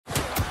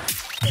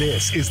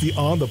This is the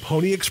On the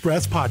Pony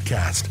Express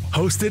podcast,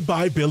 hosted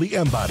by Billy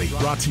Embody,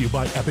 brought to you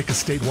by Epoch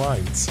Estate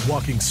Wines.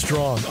 Walking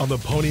strong on the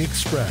Pony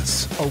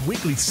Express, a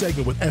weekly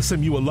segment with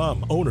SMU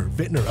alum, owner,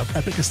 vintner of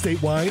Epoch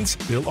Estate Wines,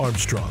 Bill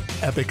Armstrong.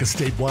 Epoch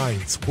Estate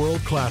Wines,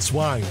 world-class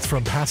wines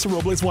from Paso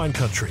Robles wine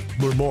country.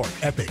 Learn more,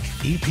 Epoch,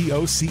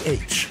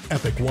 E-P-O-C-H,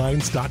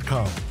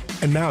 epochwines.com.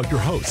 And now your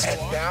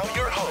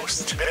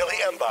host. Billy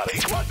Embody.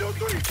 1, 2,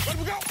 3, let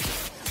me go.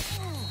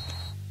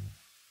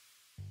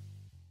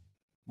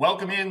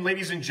 Welcome in,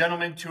 ladies and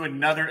gentlemen, to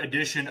another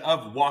edition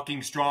of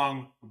Walking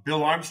Strong.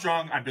 Bill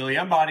Armstrong, I'm Billy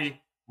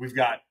Embody. We've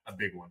got a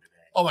big one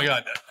today. Oh my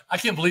God, I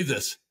can't believe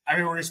this. I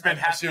mean, we're going to spend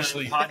half the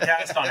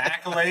podcast on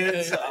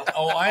accolades.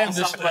 I am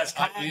just Southwest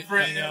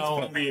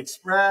Conference, the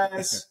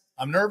Express.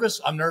 I'm nervous.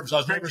 I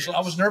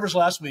was nervous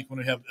last week when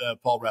we have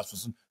Paul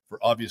Rasmussen for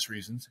obvious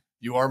reasons.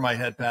 You are my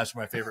head pastor,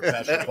 my favorite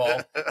pastor,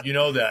 Paul. You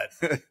know that.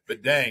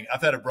 But dang,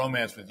 I've had a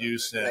bromance with you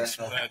since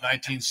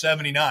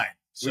 1979.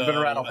 We've been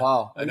around a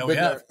while. I know we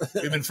have.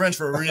 We've been friends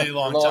for a really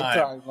long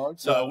time.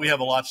 So we have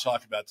a lot to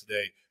talk about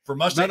today. For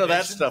Mustang None of Nation,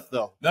 that stuff,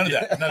 though. None of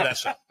that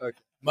stuff. Okay.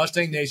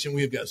 Mustang Nation,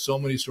 we have got so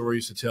many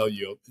stories to tell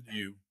you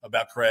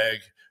about Craig,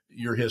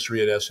 your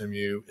history at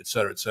SMU, et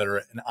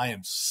cetera, and I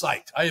am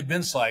psyched. I have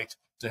been psyched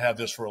to have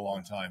this for a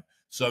long time.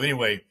 So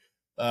anyway,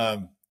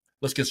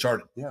 let's get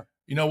started. Yeah.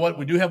 You know what?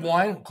 We do have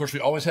wine. Of course, we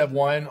always have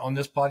wine on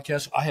this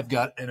podcast. I have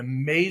got an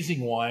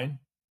amazing wine.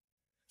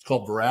 It's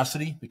called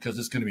Veracity because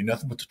it's going to be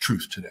nothing but the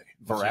truth today.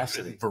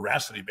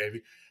 Veracity,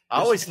 baby.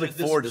 I always look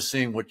forward to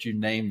seeing what you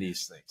name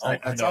these things.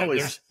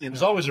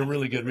 There's always a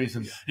really good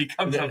reason. He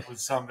comes up with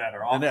some that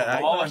are awful.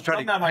 I'm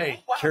trying to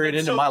carry it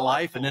into my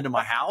life and into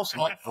my house.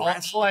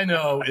 All I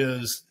know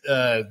is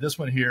this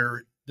one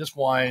here, this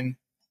wine,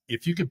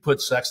 if you could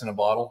put sex in a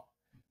bottle,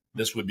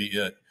 this would be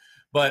it.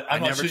 But I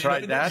never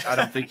tried that. I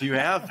don't think you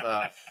have.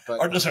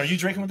 Listen, are you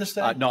drinking with this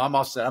today? No, I'm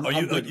all set. I'm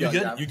good. You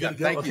good? You good?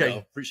 Thank okay. you.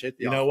 Appreciate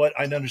the You know what?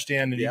 I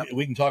understand. And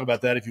we can talk about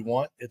that if you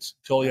want. It's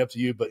totally up to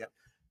you. But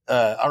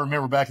I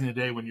remember back in the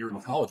day when you were in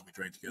college, we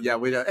drank together. Yeah,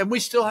 we do. And we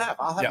still have.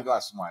 I'll have a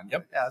glass of wine.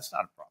 Yep. Yeah, it's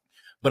not a problem.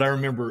 But I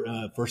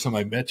remember first time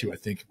I met you, I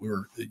think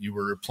you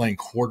were playing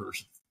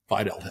quarters at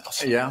Fidel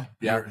House. Yeah.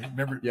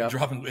 Remember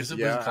dropping?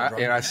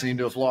 And I seem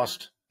to have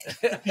lost.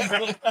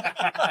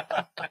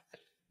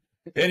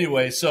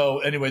 Anyway,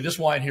 this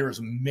wine here is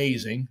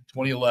amazing.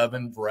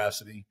 2011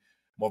 Veracity,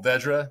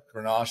 Mourvedre,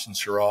 Grenache, and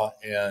Syrah,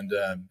 and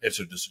it's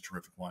just a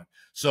terrific wine.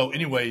 So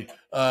anyway,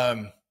 tell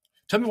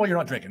me why you're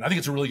not drinking. I think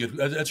it's a really good.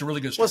 It's a really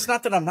good story. Well, it's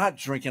not that I'm not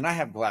drinking. I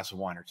have a glass of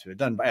wine or two. It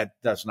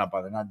does not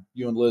bother. Now,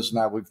 you and Liz and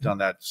I, we've done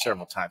that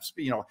several times.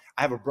 But,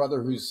 I have a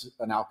brother who's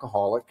an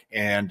alcoholic,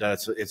 and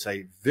it's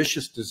a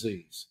vicious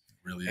disease. It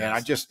really is. And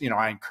I just,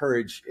 I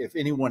encourage if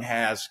anyone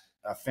has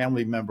a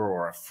family member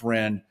or a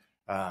friend.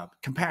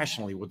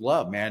 Compassionately with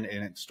love, man,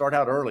 and start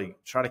out early.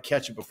 Try to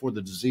catch it before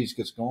the disease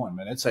gets going,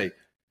 man. It's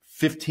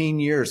 15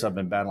 years I've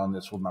been battling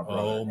this with my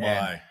brother. Oh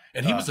my!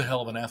 And he was a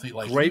hell of an athlete,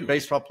 like great you.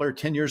 Baseball player,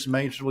 10 years of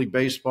Major League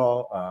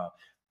Baseball.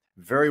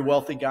 Very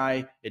wealthy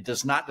guy. It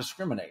does not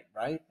discriminate,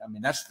 right? I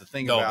mean, that's the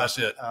thing. No, about, that's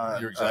it.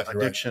 You're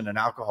exactly addiction and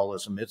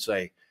alcoholism. It's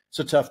a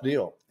tough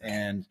deal,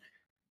 and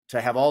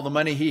to have all the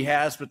money he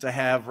has, but to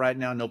have right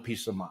now no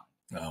peace of mind.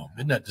 No,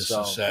 isn't that just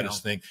the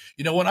saddest thing?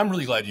 You know what? I'm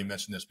really glad you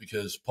mentioned this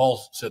because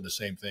Paul said the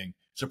same thing,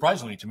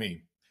 surprisingly to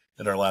me,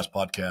 at our last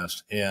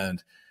podcast.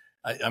 And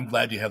I'm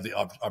glad you have the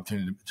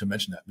opportunity to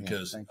mention that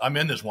because I'm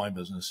in this wine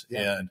business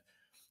and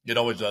it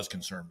always does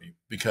concern me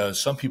because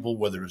some people,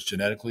 whether it's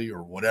genetically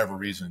or whatever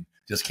reason,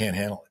 just can't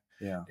handle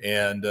it. Yeah.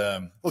 And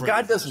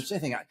God doesn't say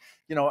anything.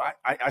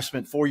 I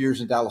spent 4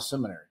 years in Dallas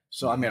Seminary.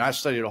 So, I mean, I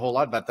studied a whole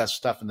lot about that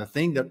stuff. And the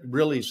thing that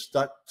really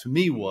stuck to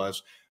me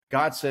was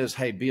God says,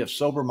 hey, be of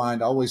sober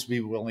mind, always be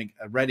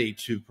ready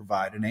to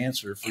provide an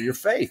answer for your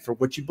faith, for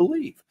what you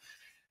believe.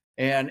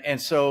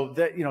 And so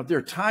that, there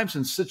are times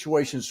and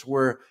situations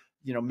where,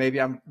 maybe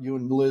you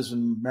and Liz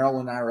and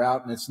Marilyn and I are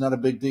out and it's not a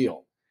big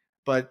deal,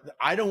 but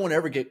I don't want to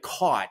ever get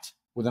caught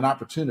with an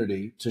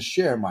opportunity to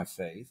share my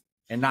faith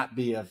and not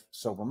be of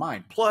sober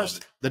mind.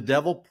 Plus, the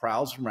devil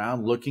prowls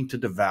around looking to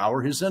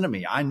devour his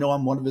enemy. I know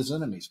I'm one of his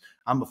enemies.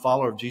 I'm a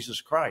follower of Jesus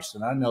Christ,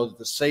 and I know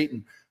that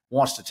Satan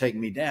wants to take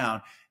me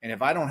down. And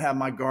if I don't have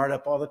my guard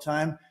up all the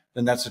time,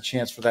 then that's a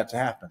chance for that to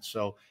happen.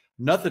 So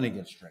nothing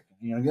against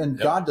drinking. And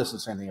God doesn't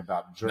say anything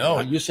about drinking. No.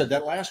 You said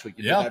that last week.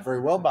 You did that very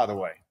well, by the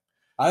way.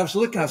 I was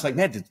looking, I was like,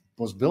 man,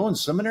 was Bill in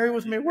seminary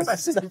with me? What did I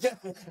say?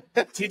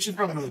 Teaching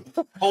from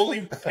the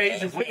holy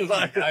page of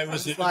Wikipedia. It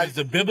was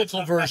the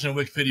biblical version of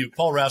Wikipedia.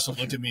 Paul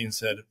Rasmussen looked at me and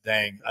said,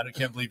 dang, I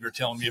can't believe you're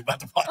telling me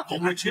about the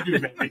Bible. What you do,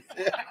 baby?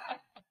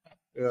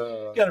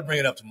 You got to bring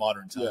it up to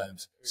modern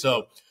times.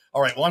 So,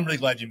 all right. Well, I'm really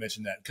glad you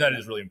mentioned that because that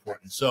is really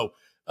important. So,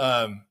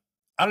 I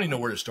don't even know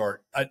where to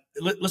start.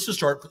 Let's just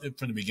start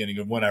from the beginning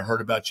of when I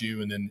heard about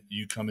you and then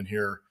you coming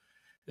here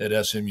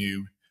at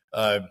SMU.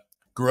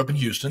 Grew up in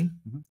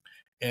Houston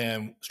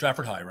and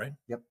Stratford High, right?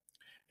 Yep.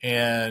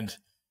 And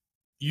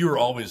you were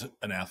always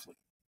an athlete.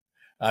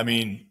 I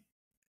mean,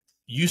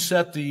 you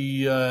set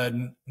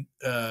the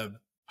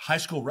high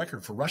school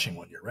record for rushing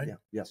one year, right? Yeah.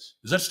 Yes.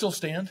 Does that still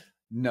stand?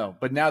 No,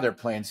 but now they're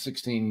playing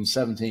 16,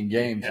 17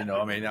 games. You know,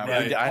 I mean,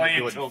 I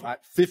do it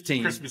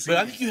 15. But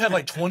I think you had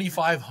like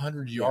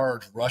 2,500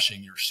 yards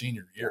rushing your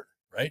senior year,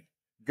 right?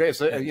 Okay,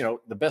 so you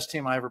know, the best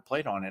team I ever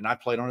played on, and I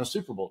played on a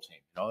Super Bowl team.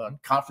 You know,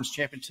 conference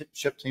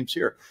championship teams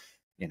here.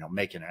 You know,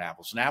 making it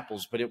apples and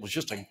apples, but it was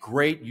just a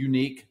great,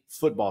 unique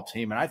football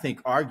team, and I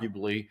think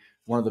arguably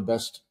one of the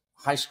best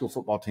high school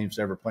football teams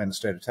to ever play in the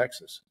state of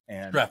Texas.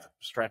 And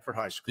Stratford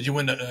High School. Did you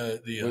win the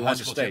high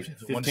school state?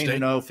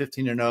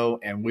 15-0,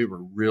 and we were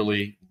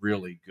really,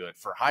 really good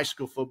for high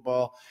school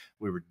football.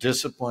 We were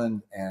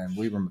disciplined and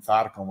we were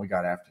methodical, and we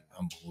got after it.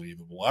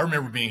 Unbelievable. I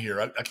remember being here.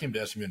 I came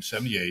to SMU in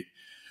 '78,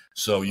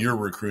 so you're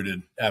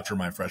recruited after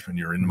my freshman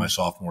year into my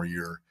sophomore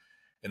year,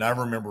 and I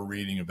remember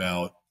reading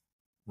about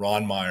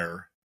Ron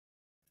Meyer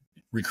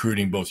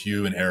recruiting both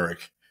you and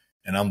Eric,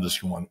 and I'm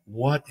just going,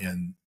 what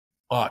in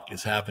fuck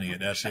is happening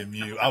at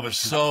SMU? I was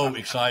so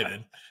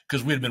excited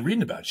because we had been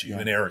reading about you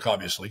and Eric,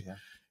 obviously.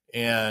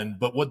 Yeah.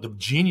 But what the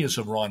genius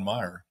of Ron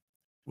Meyer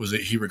was that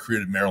he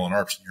recruited Marilyn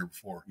Arps the year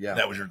before. Yeah.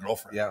 That was your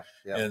girlfriend. Yeah.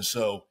 Yeah. And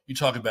so you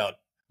talk about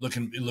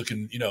looking,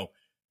 you know,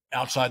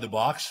 outside the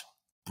box.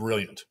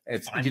 Brilliant.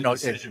 It's, you know,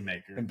 decision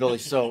maker. And Billy,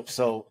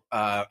 so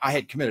I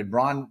had committed.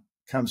 Ron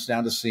comes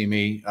down to see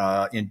me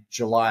in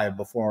July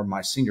before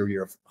my senior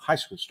year of high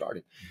school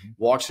started.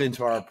 Walks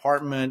into our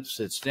apartment,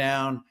 sits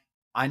down.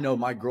 I know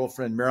my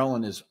girlfriend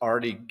Marilyn is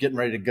already getting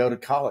ready to go to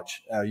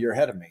college a year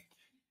ahead of me,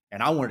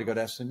 and I wanted to go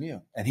to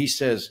SMU. And he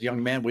says,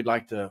 "Young man, we'd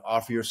like to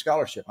offer you a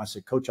scholarship." I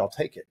said, "Coach, I'll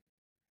take it."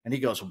 And he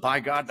goes, "Well, by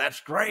God, that's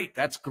great.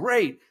 That's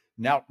great."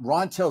 Now,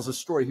 Ron tells a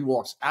story. He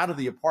walks out of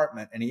the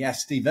apartment and he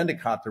asks Steve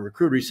Endicott, the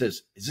recruiter, he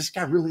says, "Is this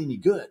guy really any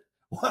good?"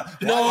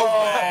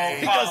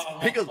 No,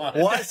 he goes,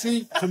 why is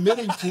he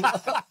committing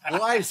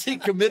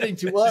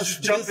to us?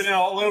 Jumping in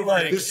all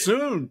over this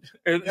soon.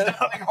 And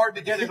nothing hard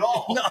to get at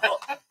all. No.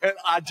 And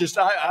I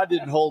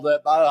didn't hold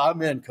that.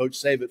 I'm in, Coach,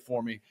 save it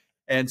for me.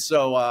 And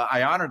so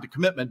I honored the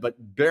commitment, but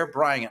Bear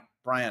Bryant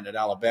at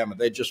Alabama,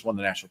 they just won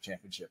the national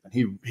championship. And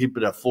he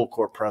put a full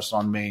court press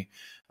on me,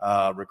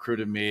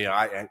 recruited me.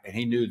 And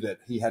he knew that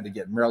he had to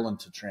get Maryland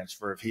to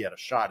transfer if he had a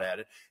shot at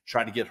it,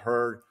 tried to get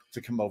her to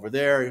come over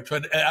there.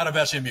 Out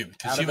of SMU,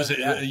 because she was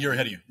a year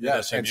ahead of you.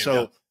 Yeah. SMU, and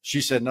so she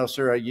said, "No,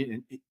 sir."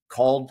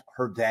 Called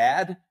her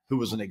dad, who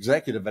was an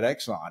executive at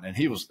Exxon, and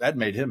that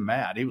made him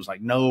mad. He was like,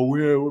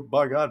 "No,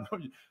 by God,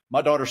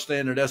 my daughter's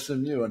staying at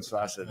SMU." And so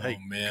I said, "Hey,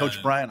 man.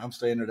 Coach Bryant, I'm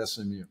staying at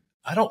SMU."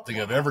 I don't think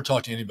I've ever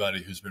talked to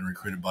anybody who's been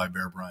recruited by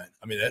Bear Bryant.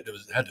 I mean, that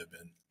had to have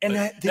been. And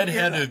that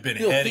had to have been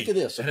heady. Think of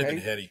this, okay? That had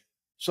been heady.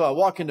 So I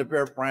walk into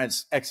Bear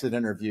Bryant's exit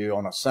interview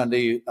on a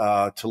Sunday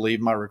to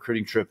leave my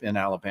recruiting trip in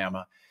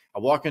Alabama. I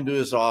walk into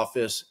his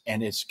office,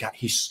 and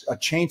he's a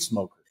chain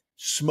smoker.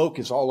 Smoke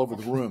is all over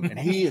the room, and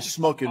he is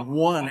smoking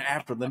one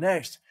after the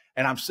next.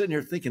 And I'm sitting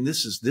here thinking,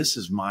 this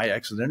is my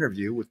exit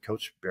interview with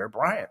Coach Bear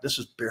Bryant. This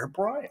is Bear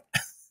Bryant.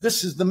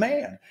 This is the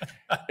man.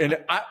 And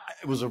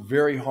it was a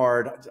very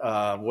hard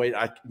way.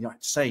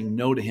 Saying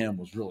no to him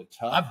was really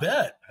tough. I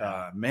bet.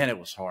 Man, it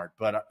was hard.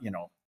 But,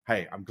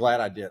 hey, I'm glad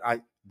I did.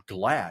 I'm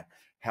glad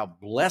how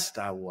blessed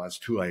I was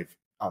to have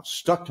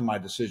stuck to my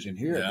decision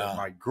here. Yeah. That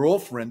my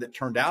girlfriend that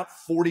turned out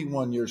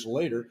 41 years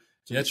later.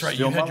 That's right.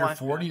 You had your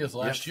 40th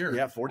last year.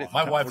 Yeah, 40th.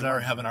 My wife and I are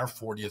having our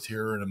 40th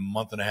here in a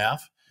month and a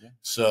half. Yeah.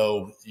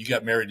 So you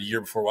got married a year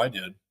before I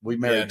did. We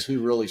married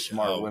two really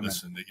smart women.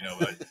 Listen,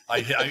 I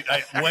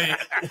way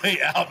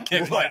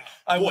outkicked my.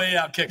 I way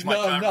outkicked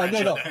my. No.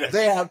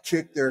 They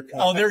outkicked their.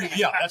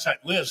 Yeah, that's right,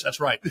 Liz. That's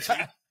right.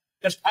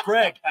 That's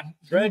Greg.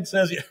 Greg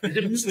says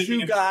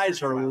you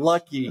guys are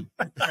lucky.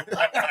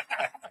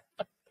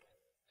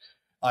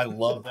 I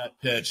love that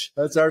pitch.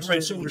 That's our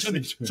right. So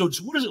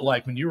what is it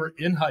like when you were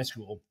in high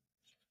school?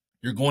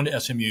 You're going to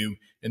SMU,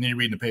 and then you're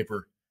reading the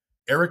paper.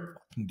 Eric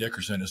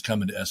Dickerson is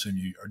coming to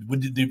SMU.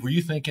 Were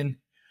you thinking?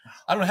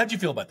 I don't know. How did you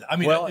feel about that? I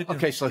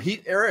mean, so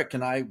Eric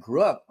and I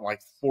grew up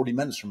like 40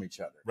 minutes from each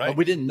other. Right. But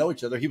we didn't know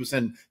each other. He was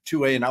in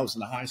 2A, and I was in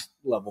the high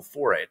level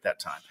 4A at that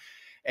time.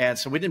 And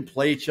so we didn't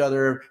play each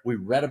other. We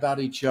read about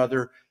each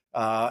other.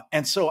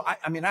 And so, I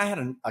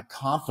had a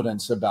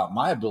confidence about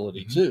my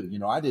ability too.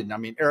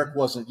 Eric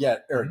wasn't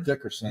yet Eric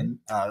Dickerson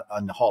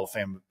in the Hall of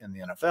Fame in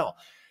the NFL.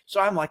 So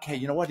I'm like, hey,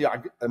 you know what? Yeah,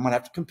 I'm going to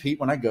have to compete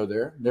when I go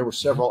there. There were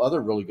several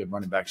other really good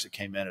running backs that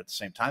came in at the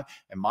same time.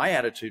 And my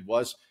attitude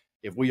was,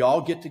 if we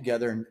all get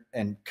together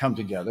and come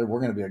together, we're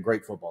going to be a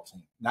great football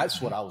team. And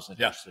that's what I was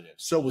interested in.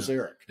 So was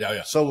Eric.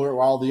 Yeah. So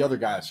were all the other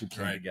guys who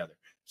came together.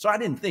 So I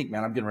didn't think,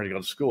 man, I'm getting ready to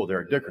go to school with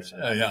Eric Dickerson.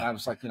 Yeah. I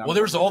was like, well,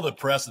 there was all the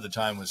press at the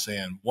time was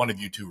saying one of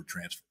you two would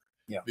transfer.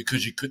 Yeah.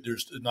 Because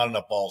there's not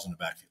enough balls in the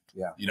backfield.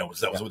 Yeah.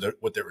 That was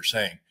what they were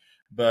saying.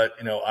 But,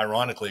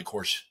 ironically, of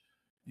course,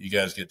 you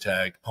guys get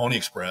tagged. Pony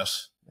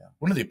Express. Yeah.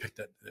 When did they pick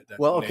that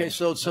well, name? Okay.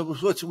 So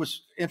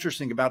what's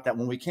interesting about that,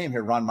 when we came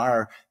here, Ron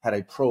Meyer had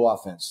a pro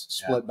offense,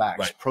 split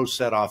backs, pro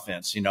set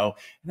offense, and it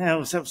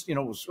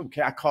was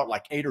okay. I caught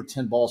like 8 or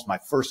 10 balls my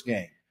first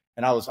game.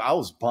 And I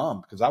was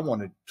bummed because I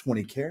wanted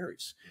 20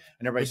 carries.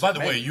 And everybody said, by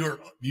the way,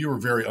 you were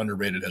very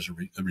underrated as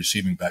a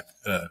receiving back,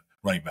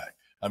 running back.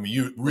 I mean,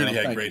 you really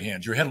had great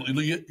hands.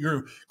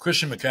 You're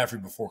Christian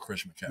McCaffrey before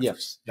Christian McCaffrey.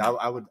 Yes,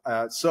 I would.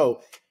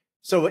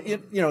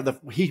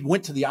 He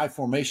went to the I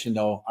formation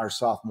though our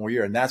sophomore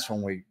year, and that's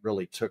when we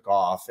really took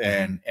off,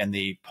 and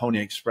the Pony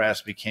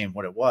Express became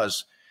what it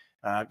was.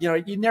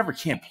 You never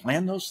can't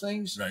plan those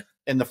things, right?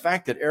 And the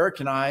fact that Eric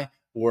and I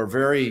were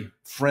very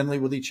friendly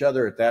with each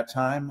other at that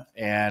time,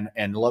 and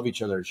love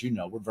each other, as you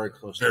know, we're very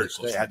close. Very to this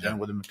close. day. I had dinner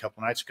with him a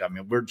couple nights ago. I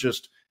mean,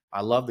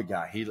 I love the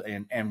guy.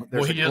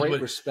 There's a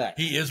great respect.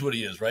 He is what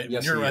he is, right?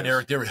 Yes, when you're around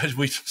Eric, as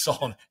we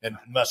saw in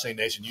Mustang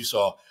Nation, you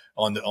saw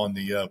on the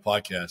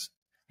podcast,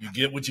 you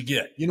get what you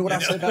get. You know what I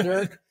say about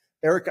Eric?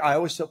 Eric, I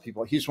always tell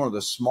people he's one of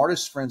the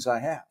smartest friends I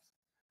have.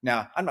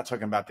 Now, I'm not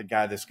talking about the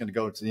guy that's going to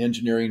go to the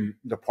engineering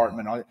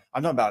department. I'm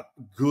talking about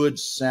good,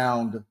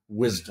 sound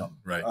wisdom.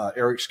 Right.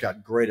 Eric's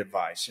got great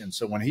advice. And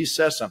so when he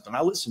says something,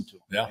 I listen to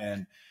him. Yeah.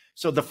 And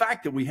so the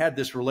fact that we had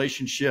this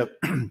relationship,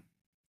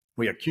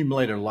 we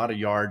accumulated a lot of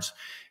yards,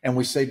 and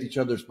we saved each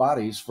other's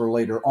bodies for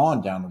later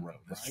on down the road.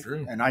 That's right?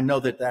 true. And I know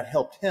that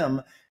helped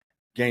him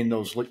gain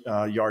those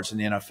yards in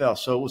the NFL.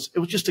 So it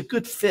was just a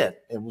good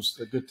fit. It was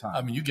a good time.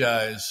 I mean, you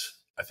guys,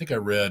 I think I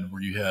read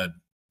where you had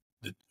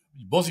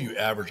both of you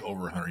averaged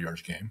over 100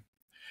 yards a game.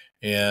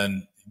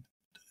 And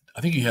I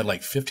think you had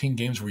like 15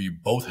 games where you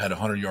both had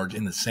 100 yards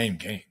in the same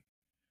game.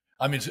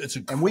 I mean, it's a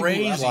and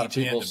crazy we a lot of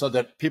people tandem. so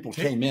that people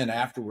came in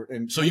afterward.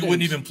 And so you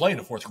wouldn't even play in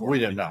the fourth quarter. We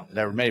didn't know.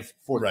 They were made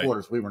fourth Right.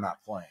 quarters. We were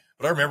not playing.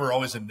 But I remember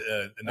always in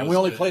and we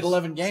only played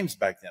 11 games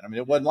back then. I mean,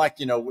 it wasn't like,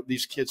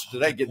 these kids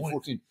today getting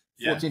 14,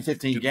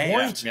 15 Good games.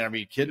 point. I mean, are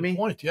you kidding me? Good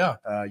point, yeah.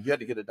 You had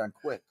to get it done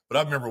quick. But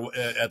I remember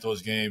at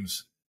those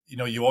games,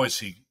 you always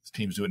see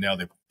teams do it now.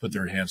 They put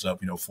their hands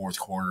up, fourth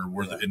quarter,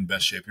 we're in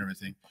best shape and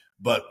everything.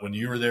 But when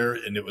you were there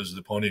and it was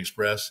the Pony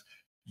Express,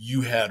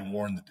 you had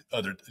worn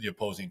the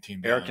opposing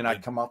team down. Eric and I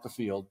come off the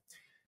field,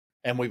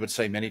 and we would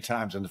say many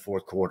times in the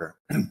fourth quarter,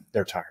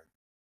 they're tired.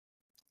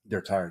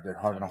 They're tired. They're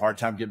having a hard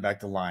time getting back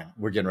to the line.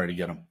 We're getting ready to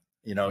get them,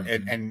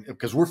 and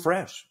because we're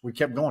fresh. We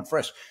kept going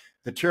fresh.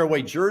 The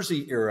tearaway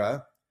jersey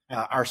era,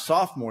 our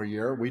sophomore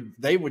year,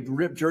 they would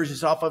rip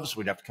jerseys off of us.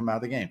 We'd have to come out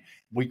of the game.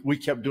 We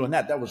kept doing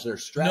that. That was their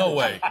strategy. No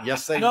way.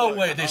 Yes, they No did.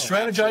 way. They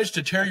strategized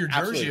to tear your jersey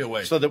Absolutely.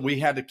 away. So that we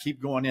had to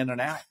keep going in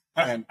and out.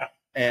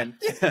 And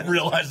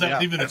realize that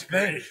was even a thing.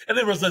 great. And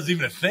then realize that's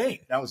even a thing.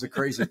 that was a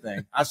crazy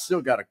thing. I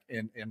still got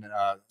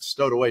it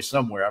stowed away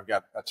somewhere. I've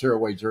got a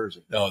tearaway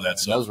jersey. Oh,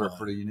 that's And so those were fun.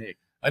 pretty unique.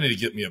 I need to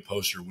get me a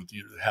poster with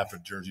half a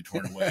jersey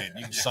torn away, and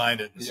you can sign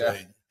it and Yeah.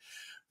 say.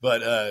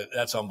 But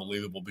that's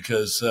unbelievable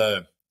because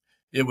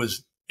it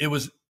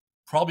was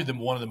probably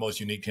one of the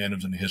most unique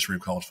tandems in the history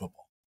of college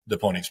football, the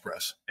Pony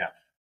Express. Yeah.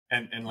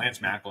 And Lance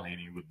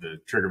McElhaney with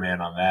the trigger man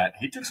on that,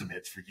 he took some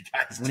hits for you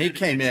guys. When he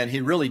came in, he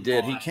really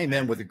did. He came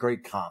in with a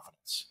great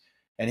confidence,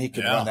 and he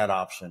could Yeah. run that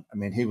option. I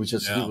mean, he was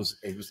just Yeah.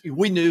 he was.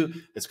 We knew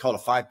it's called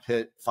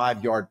a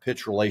 5-yard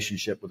pitch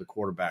relationship with the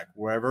quarterback.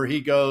 Wherever he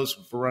goes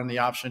for running the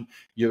option,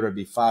 you're going to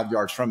be 5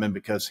 yards from him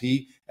because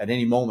he at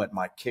any moment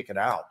might kick it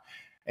out.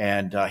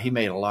 And he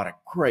made a lot of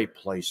great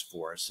plays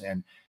for us.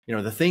 And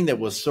the thing that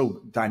was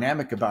so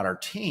dynamic about our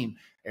team,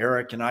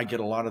 Eric and I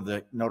get a lot of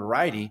the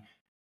notoriety,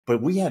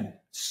 but we had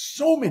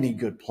so many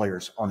good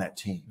players on that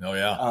team. Oh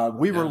yeah,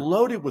 We were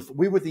loaded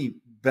we were the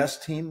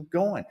best team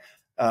going.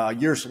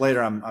 Years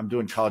later, I'm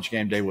doing College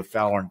Game Day with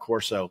Fowler and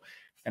Corso,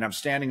 and I'm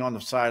standing on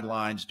the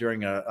sidelines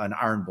during an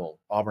Iron Bowl,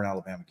 Auburn,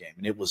 Alabama game.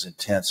 And it was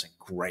intense and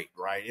great,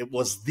 right? It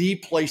was the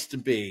place to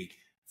be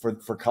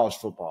for college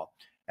football.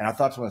 And I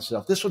thought to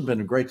myself, this would have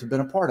been great to have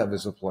been a part of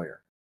as a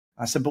player.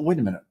 I said, but wait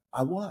a minute,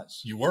 I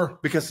was. you were.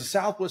 Because the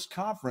Southwest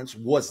Conference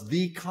was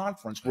the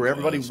conference where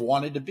everybody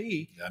wanted to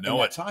be I in know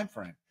that it. time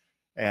frame.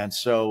 And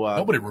so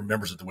Nobody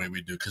remembers it the way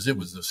we do because it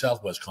was the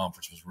Southwest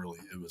Conference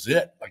was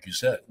it, like you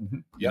said.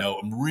 Yep.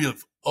 Real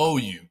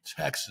OU,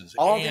 Texas,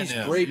 all A&M, these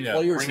great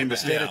players in the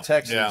state of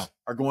Texas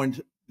are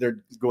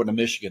they're going to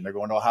Michigan. They're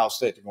going to Ohio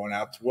State. They're going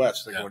out to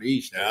West. They're going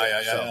east.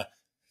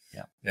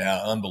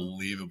 Yeah,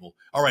 unbelievable.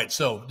 All right,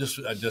 so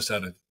just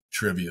out of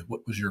trivia,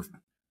 what was your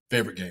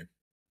favorite game?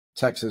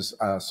 Texas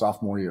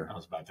sophomore year. I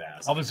was about to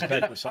ask.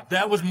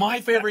 That was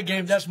my favorite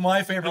game. That's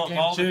my favorite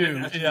game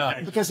too. Yeah,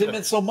 Because it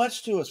meant so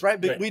much to us,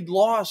 right? But we'd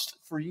lost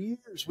for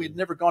years. We'd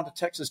never gone to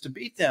Texas to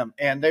beat them,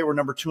 and they were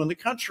number 2 in the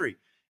country.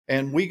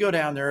 And we go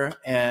down there,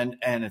 and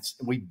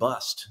we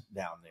bust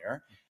down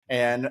there,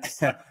 and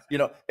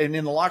and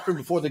in the locker room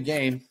before the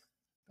game,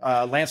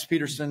 Lance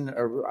Peterson,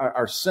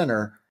 our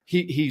center,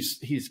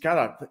 he's got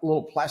a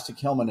little plastic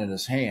helmet in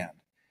his hand.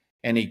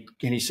 And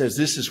he says,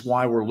 this is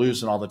why we're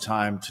losing all the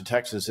time to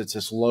Texas. It's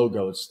this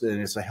logo.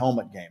 It's a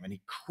helmet game. And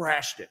he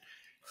crashed it.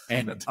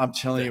 And I'm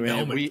telling you,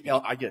 man,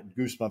 I get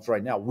goosebumps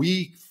right now.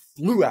 We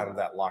flew out of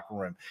that locker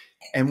room.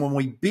 And when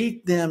we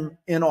beat them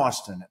in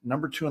Austin,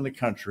 number 2 in the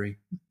country,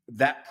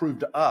 that proved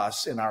to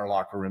us in our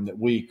locker room that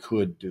we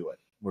could do it.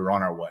 We were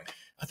on our way.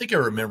 I think I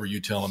remember you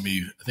telling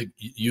me, I think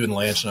you and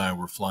Lance and I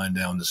were flying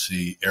down to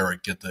see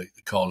Eric get the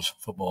College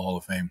Football Hall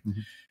of Fame. Mm-hmm.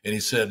 And he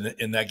said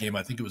in that game,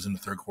 I think it was in the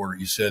third quarter,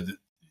 you said that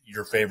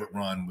your favorite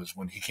run was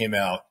when he came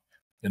out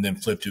and then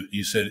flipped you.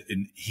 You said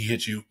and he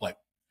hit you like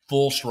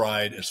full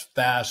stride as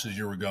fast as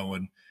you were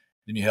going.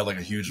 Then you had like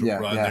a huge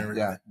run there.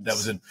 Yeah. That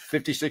was in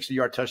 50,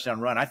 60-yard touchdown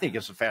run. I think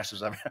it's the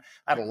fastest I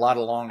had a lot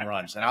of long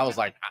runs. And I was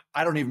like,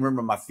 I don't even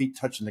remember my feet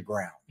touching the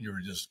ground. You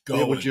were just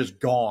going. It was just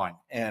gone.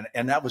 And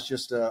that was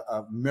just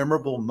a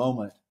memorable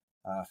moment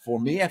for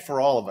me and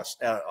for all of us,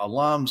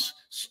 alums,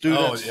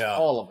 students,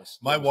 all of us.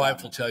 My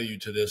wife will tell you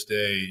to this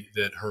day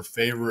that her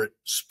favorite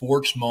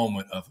sports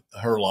moment of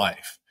her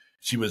life,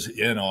 she was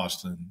in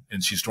Austin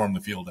and she stormed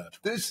the field after.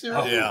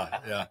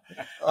 Yeah.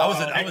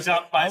 I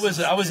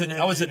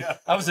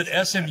was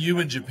at SMU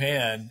in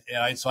Japan,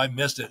 and so I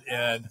missed it.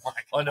 And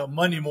on a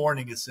Monday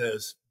morning, it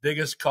says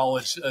biggest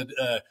college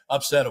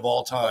upset of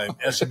all time.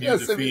 SMU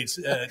defeats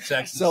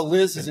Texas. So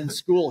Liz is in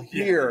school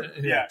here,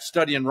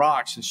 studying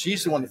rocks, and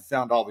she's the one that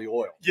found all the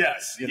oil.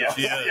 Yes, She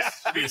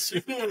is.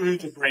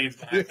 The brains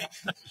behind it.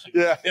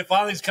 It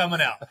finally's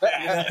coming out.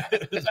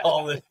 It's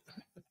all this.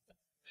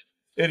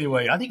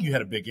 Anyway, I think you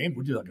had a big game.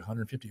 We did like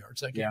 150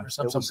 yards that game or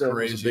something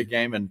crazy. It was a big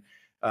game, and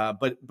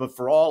but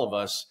for all of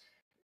us,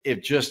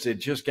 it just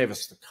gave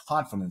us the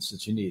confidence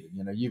that you needed.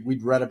 You know,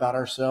 we'd read about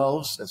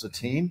ourselves as a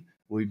team.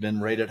 We've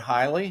been rated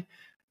highly,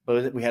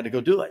 but we had to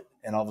go do it,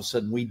 and all of a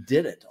sudden we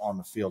did it on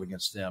the field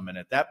against them. And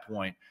at that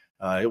point,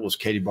 it was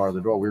Katie bar the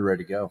door. We were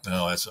ready to go.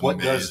 Oh, that's what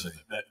amazing.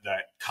 Does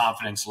that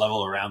confidence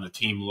level around the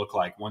team look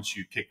like once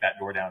you kick that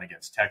door down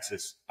against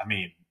Texas? I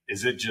mean,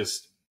 is it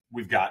just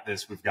we've got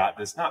this,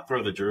 not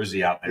throw the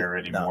jersey out there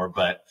anymore,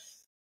 but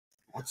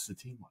what's the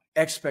team like?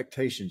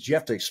 Expectations. You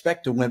have to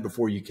expect to win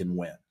before you can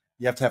win.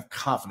 You have to have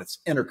confidence,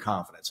 inner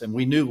confidence. And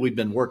we knew we'd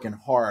been working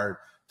hard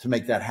to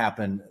make that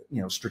happen,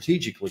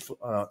 strategically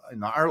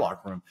in our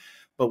locker room.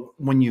 But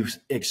when you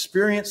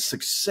experience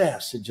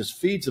success, it just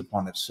feeds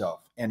upon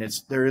itself. And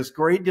there is a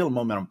great deal of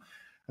momentum.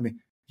 I mean,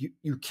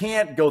 you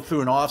can't go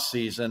through an off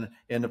season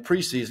in the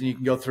preseason. You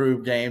can go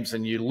through games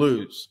and you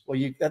lose. Well,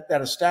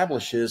 that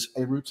establishes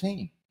a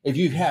routine. If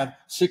you have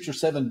 6 or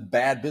 7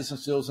 bad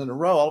business deals in a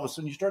row, all of a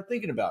sudden you start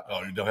thinking about,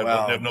 you don't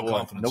have no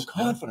confidence. No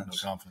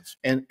confidence. No confidence.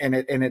 And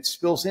it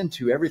spills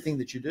into everything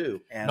that you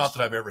do. And not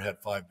that I've ever had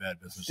 5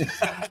 bad business deals.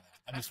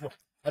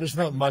 I just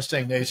want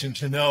Mustang Nation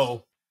to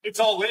know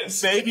it's all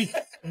Liz. Maybe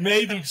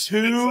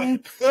 2,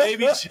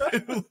 maybe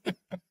 2.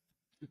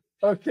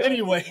 Okay.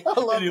 Anyway, I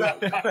love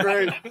that.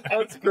 Great.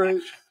 That's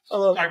great. I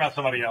love Talk about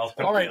somebody else.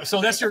 All right,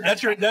 so that's your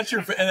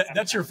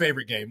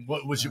favorite game.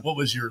 What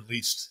was your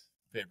least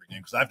favorite game?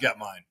 Because I've got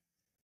mine.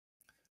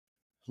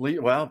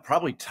 Well,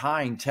 probably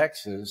tying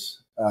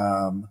Texas,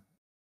 our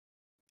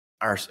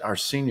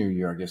senior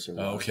year, I guess it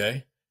was.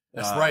 Okay,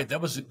 that's right.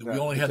 That was we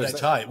only had that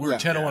tie. We were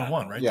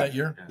 10-0-1, right, that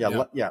year?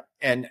 Yeah.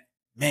 And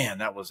man,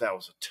 that was a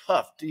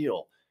tough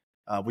deal.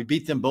 We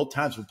beat them both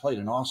times we played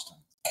in Austin,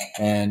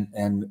 and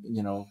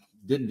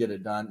didn't get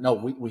it done. No,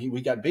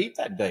 we got beat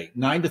that day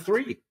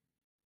 9-3,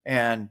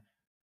 and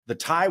the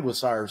tie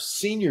was our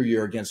senior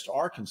year against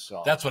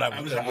Arkansas. That's what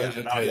I was.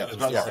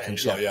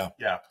 Arkansas,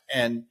 yeah.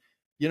 And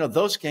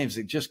those games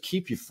that just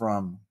keep you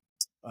from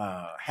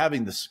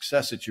having the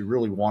success that you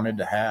really wanted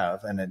to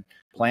have and had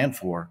planned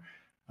for.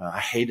 I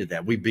hated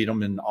that. We beat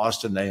them in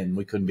Austin, and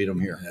we couldn't beat them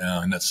here.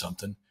 Yeah, and that's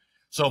something.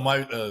 So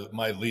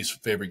my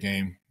least favorite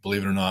game,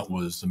 believe it or not,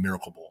 was the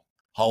Miracle Bowl,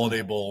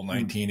 Holiday Bowl,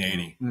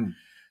 1980.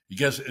 You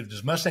guys,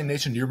 does Mustang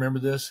Nation, do you remember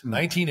this?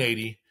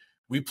 1980,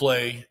 we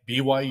play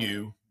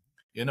BYU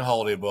in the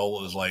Holiday Bowl.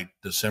 It was like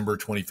December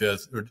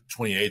 25th or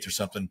 28th or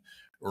something,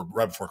 or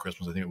right before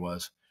Christmas, I think it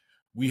was.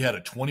 We had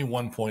a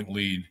 20-point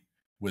lead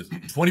with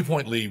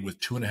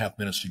 2.5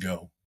 minutes to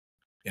go,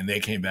 and they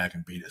came back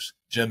and beat us.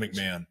 Jim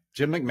McMahon.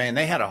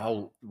 They had a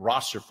whole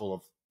roster full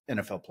of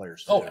NFL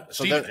players.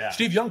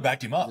 Steve Young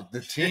backed him up.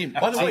 The team.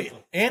 By the way,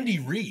 Andy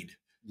Reid,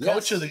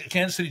 coach of the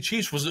Kansas City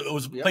Chiefs,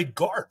 played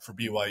guard for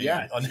BYU.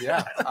 Yeah.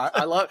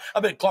 I love. I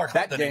bet Clark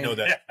that didn't know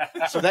that.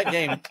 So that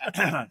game,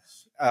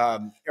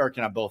 Eric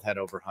and I both had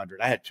over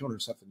 100. I had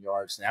 200-something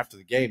yards, and after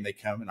the game, they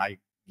come and I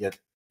get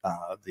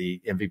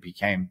the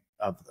MVP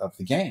of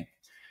the game.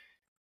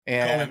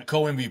 And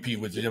co-MVP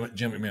with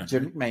Jim McMahon.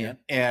 Jim McMahon.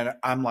 And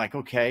I'm like,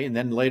 okay. And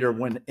then later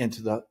went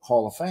into the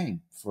Hall of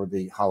Fame for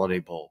the Holiday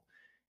Bowl.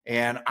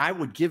 And I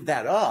would give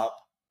that up,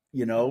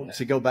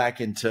 to go back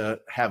and to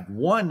have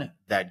won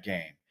that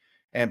game.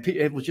 And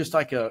it was just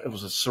like it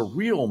was a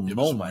surreal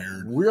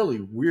moment,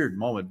 really weird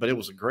moment, but it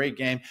was a great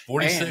game.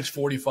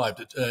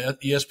 46-45.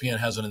 ESPN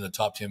has it in the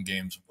top 10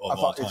 games of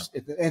all time.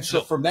 And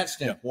so from that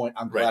standpoint,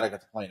 I'm glad I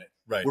got to play in it.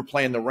 Right. We're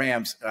playing the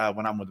Rams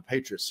when I'm with the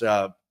Patriots,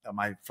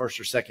 my first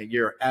or second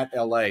year at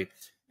LA.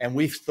 And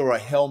we throw a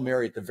Hail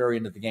Mary at the very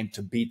end of the game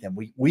to beat them.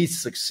 We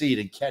succeed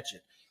and catch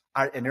it.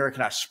 And Eric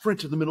and I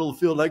sprint to the middle of the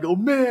field. And I go,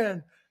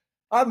 man,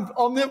 I'm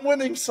on the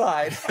winning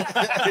side.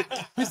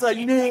 He's like,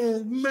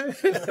 man.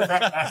 But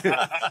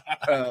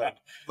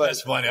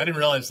that's funny. I didn't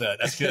realize that.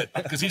 That's good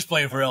because he's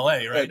playing for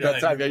LA, right? At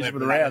that time, he's for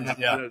the Rams.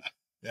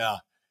 Yeah,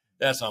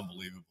 that's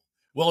unbelievable.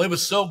 Well, it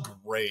was so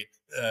great.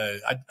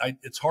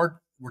 It's hard.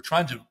 We're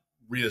trying to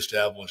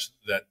reestablish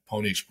that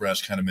Pony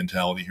Express kind of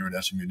mentality here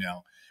at SMU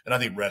now, and I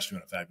think Rest's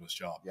doing a fabulous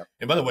job. Yep.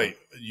 And by the way,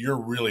 you're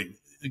really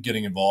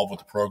getting involved with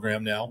the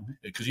program now?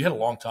 Because you had a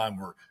long time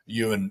where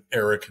you and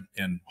Eric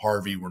and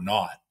Harvey were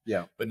not.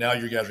 Yeah. But now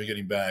you guys are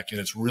getting back, and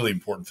it's really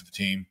important for the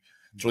team.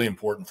 It's really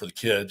important for the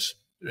kids.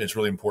 It's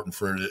really important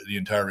for the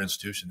entire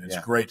institution. It's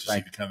great to see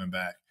you coming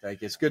back.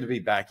 Thank you. It's good to be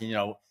back.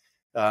 And,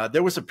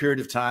 there was a period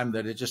of time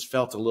that it just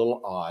felt a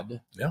little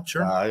odd. Yeah,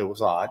 sure. It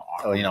was odd.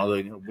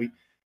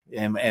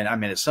 And I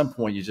mean, at some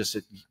point you just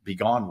be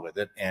gone with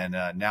it. And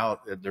now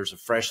there's a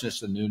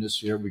freshness and newness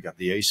here. We got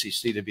the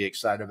ACC to be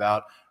excited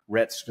about.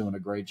 Rhett's doing a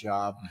great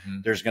job.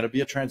 There's going to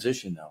be a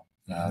transition though.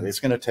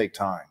 It's going to take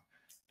time.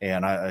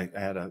 And I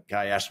had a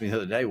guy ask me the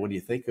other day, what do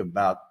you think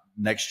about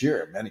next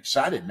year? Man,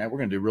 excited, man. We're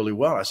going to do really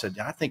well. I said,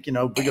 I think, if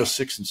we go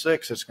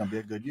 6-6, it's going to be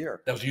a good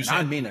year. That was you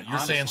saying? I mean it. You're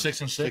saying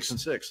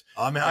 6-6? 6-6.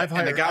 I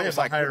mean, the guy was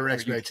like, higher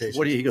expectations.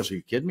 What do you, he goes, are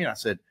you kidding me? And I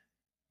said,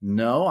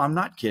 no, I'm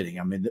not kidding.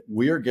 I mean,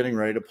 we are getting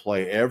ready to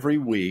play every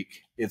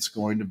week. It's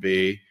going to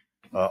be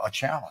a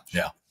challenge.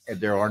 Yeah.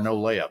 And there are no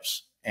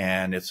layups,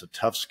 and it's a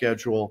tough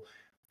schedule.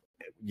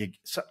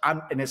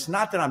 And it's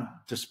not that I'm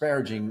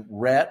disparaging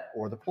Rhett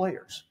or the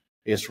players.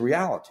 It's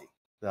reality.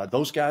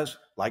 Those guys,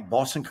 like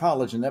Boston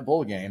College in that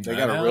bowl game, they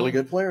got a really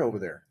good player over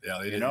there. Yeah,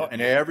 they did.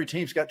 And every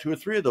team's got 2 or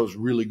 3 of those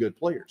really good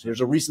players.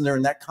 There's a reason they're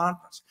in that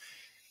conference.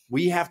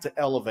 We have to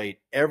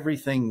elevate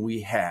everything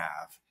we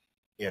have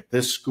at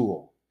this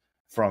school,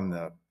 from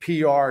the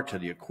PR to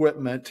the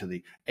equipment to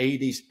the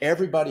ADs.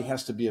 Everybody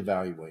has to be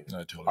evaluated.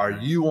 Are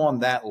you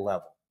on that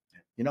level?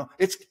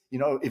 It's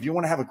if you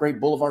want to have a great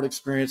Boulevard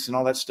experience and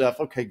all that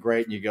stuff, okay,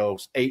 great. And you go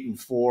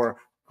 8-4,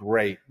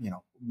 great.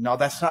 No,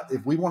 that's not.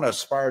 If we want to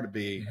aspire to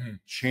be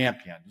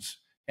champions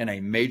in a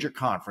major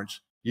conference,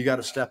 you got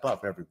to step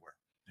up everywhere.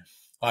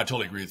 I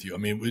totally agree with you. I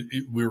mean,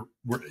 we're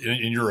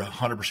and you're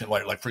 100%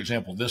 right. Like, for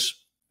example,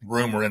 this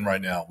room we're in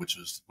right now, which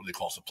is what they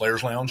call the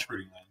Players Lounge,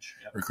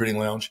 recruiting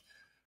lounge.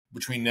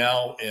 Between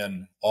now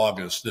and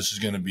August, this is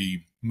going to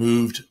be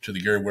moved to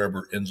the Gary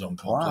Weber End Zone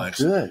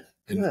Complex. Wow,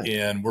 good.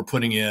 And we're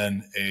putting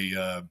in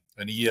an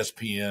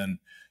ESPN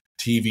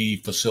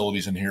TV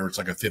facilities in here. It's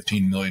like a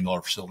 $15 million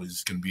facility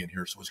that's going to be in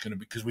here. So it's going to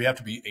be, because we have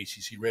to be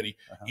ACC ready,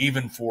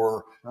 even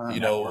for,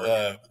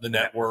 the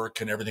network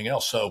and everything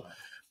else. So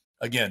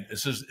again,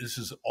 this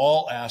is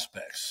all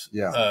aspects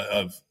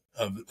of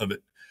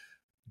it.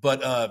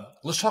 But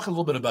let's talk a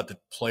little bit about the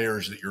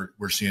players that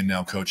we're seeing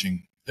now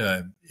coaching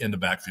in the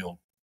backfield.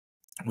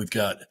 We've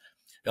got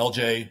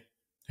LJ,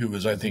 who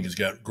I think has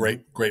got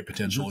great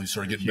potential. He's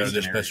sort of getting better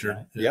this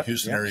year.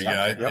 Houston area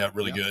guy.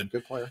 Really good.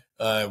 Good player.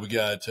 We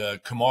got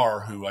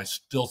Kamar, who I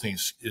still think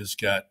is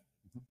got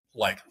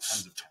like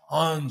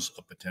tons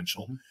of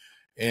potential.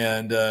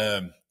 And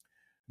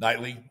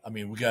Knightley. I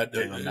mean, we got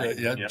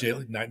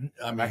Jalen Knighton.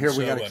 I hear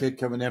we got a kid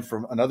coming in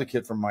from another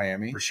kid from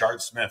Miami. Rashard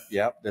Smith.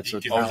 Yep. That's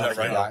a talented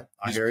guy.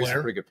 I hear he's a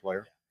pretty good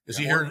player. Is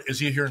he here? Is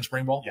he here in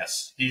spring ball?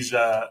 Yes. He's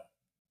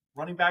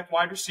running back,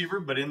 wide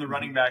receiver, but in the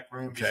running back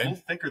room, he's a little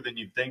thicker than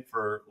you'd think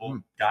for a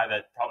little guy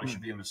that probably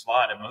should be in the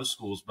slot at most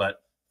schools,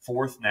 but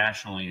 4th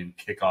nationally in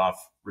kickoff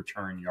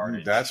return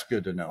yardage. That's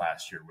good to know.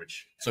 Last year,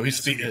 so he's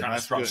speedy.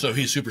 So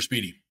he's super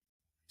speedy.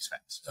 He's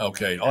fast.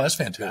 Okay. Oh, that's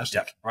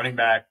fantastic. Yeah. Running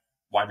back,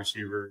 wide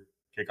receiver,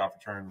 kickoff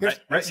return.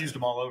 Rhett used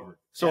them all over.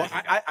 So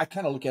I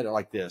kind of look at it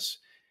like this.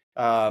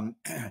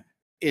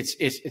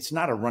 It's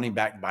not a running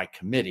back by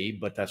committee,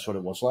 but that's what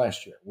it was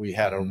last year. We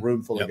had a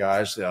room full of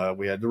guys.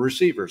 We had the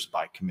receivers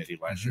by committee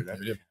last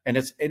year,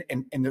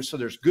 and so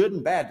there's good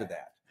and bad to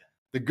that.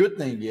 The good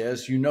thing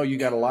is, you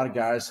got a lot of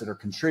guys that are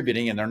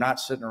contributing, and they're not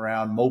sitting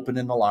around moping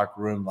in the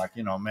locker room like,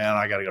 man,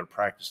 I got to go to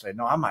practice today.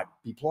 No, I might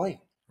be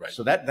playing. Right.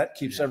 So that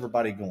keeps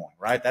everybody going,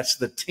 right? That's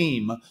the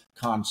team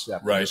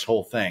concept of this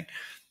whole thing.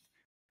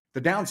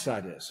 The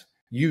downside is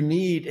you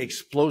need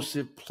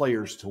explosive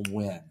players to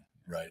win.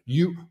 Right.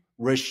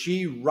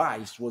 Rashee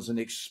Rice was an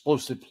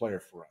explosive player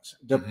for us,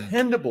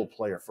 dependable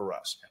player for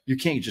us. You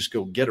can't just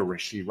go get a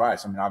Rashee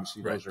Rice. I mean,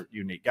 obviously those are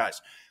unique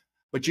guys,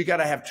 but you got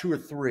to have 2 or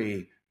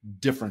 3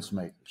 difference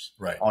makers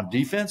on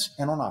defense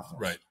and on offense.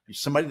 Right.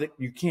 Somebody that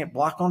you can't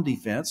block on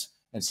defense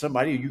and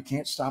somebody you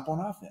can't stop on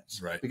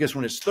offense. Right. Because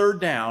when it's 3rd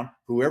down,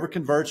 whoever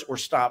converts or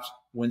stops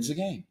wins the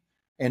game.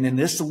 And in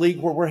this league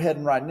where we're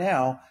heading right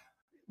now,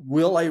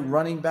 will a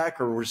running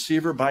back or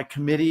receiver by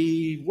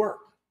committee work?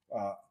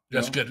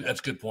 That's good. That's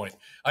a good point.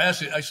 I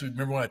actually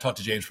remember when I talked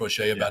to James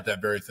Prochet about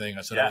that very thing.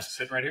 I said, I was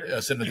sitting right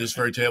here, sitting at this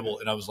very table,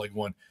 and I was like,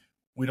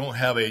 we don't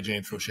have a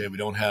James Prochet. We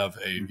don't have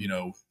a,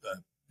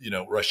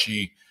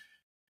 Rashee.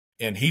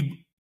 And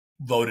he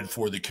voted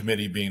for the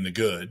committee being the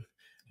good.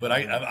 But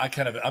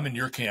I'm in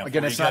your camp.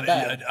 Again, it's not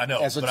bad. I know.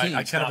 As a but team,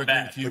 I kind of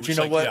agree with you. But you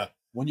know what? Yeah.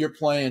 When you're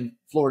playing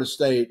Florida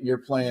State, you're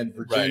playing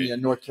Virginia,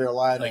 North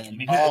Carolina,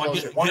 and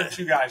one or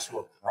 2 guys who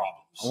are problems.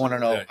 I want to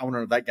know. I want to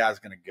know that guy's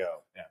going to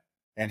go. Yeah.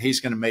 And he's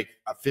going to make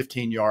a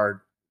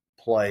 15-yard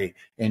play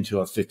into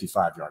a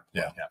 55-yard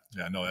play.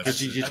 Yeah. No, you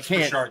just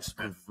can't.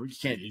 You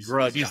can't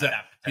grudge. He's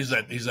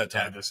that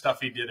type. The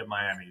stuff he did in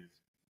Miami is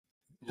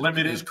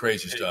limited. It's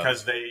crazy stuff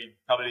because they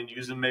probably didn't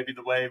use him maybe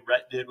the way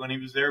Rhett did when he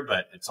was there,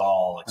 but it's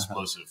all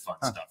explosive, fun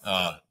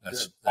stuff.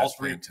 That's all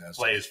 3 fantastic.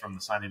 plays from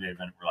the signing day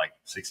event were like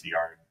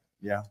 60-yard.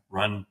 Yeah.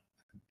 Run.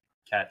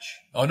 catch.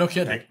 Oh, no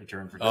kidding.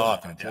 Return for Oh,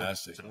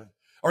 fantastic. So,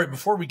 all right.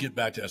 Before we get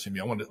back to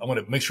SMU, I want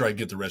to make sure I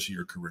get the rest of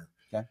your career.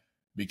 Okay.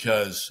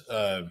 Because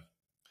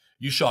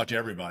you shocked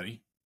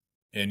everybody,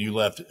 and you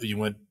left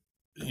SMU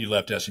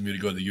to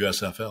go to the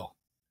USFL,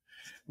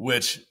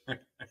 which,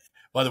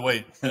 by the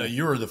way,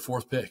 you were the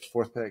fourth pick.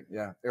 Fourth pick,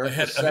 yeah. Eric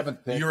was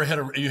seventh pick. You were ahead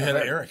of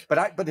Eric. But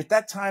at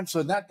that time,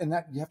 so that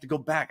you have to go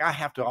back. I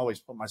have to always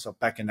put myself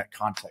back in that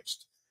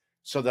context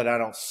so that I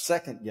don't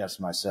second guess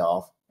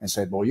myself and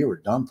say, "Well, you were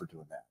dumb for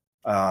doing that."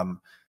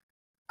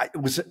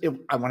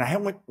 When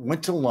I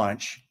went to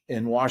lunch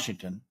in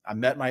Washington, I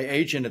met my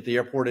agent at the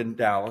airport in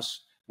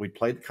Dallas. We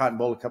played the Cotton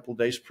Bowl a couple of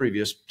days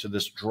previous to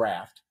this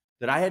draft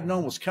that I had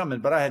known was coming,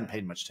 but I hadn't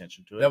paid much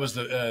attention to it. That was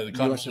the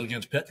Cotton Bowl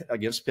against Pitt?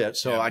 Against Pitt.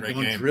 So I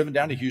was driven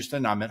down to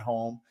Houston. I'm at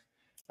home,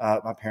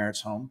 my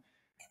parents' home.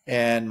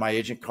 And my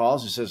agent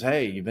calls and says,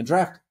 "Hey, you've been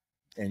drafted.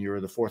 And you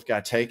were the fourth guy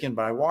taken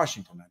by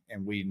Washington.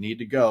 And we need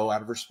to go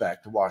out of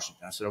respect to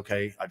Washington." I said,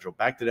 "Okay." I drove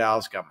back to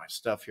Dallas, got my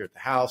stuff here at the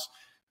house,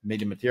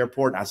 met him at the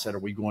airport. And I said, "Are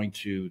we going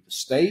to the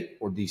state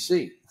or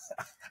D.C.?"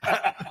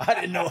 I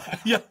didn't know.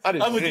 Yeah, I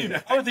would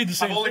think the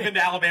same. I've only been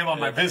to Alabama on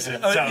my visit.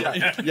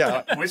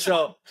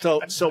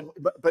 So.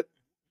 But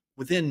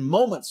within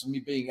moments of me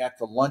being at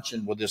the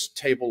luncheon with this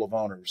table of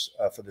owners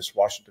for this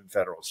Washington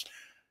Federals,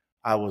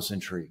 I was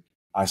intrigued.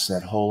 I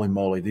said, "Holy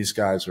moly, these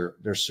guys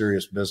they're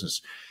serious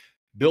business."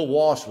 Bill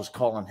Walsh was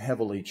calling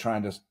heavily,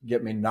 trying to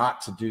get me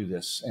not to do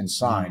this and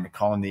sign,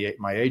 calling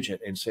my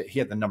agent, and said he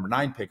had the number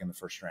 9 pick in the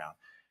first round.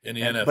 In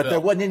the NFL. But there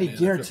wasn't any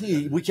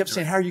guarantee. We kept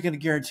saying, "How are you going to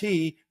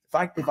guarantee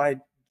if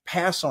I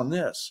pass on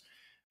this?"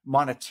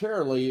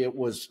 Monetarily, it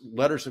was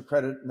letters of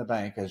credit in the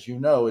bank. As you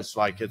know, it's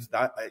like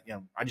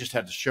I just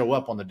had to show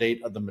up on the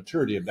date of the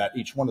maturity of that,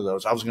 each one of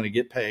those. I was going to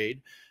get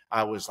paid.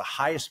 I was the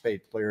highest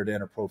paid player to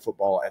enter pro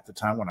football at the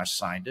time when I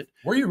signed it.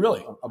 Were you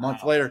really? A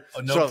month later.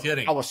 Oh, no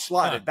kidding. I was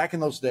slotted. Back in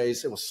those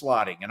days, it was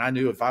slotting. And I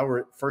knew if I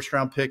were first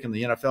round pick in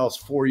the NFL, it's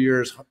 4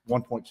 years,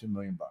 $1.2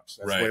 million. That's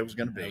the way it was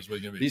going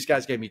to be. These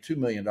guys gave me $2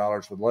 million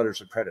with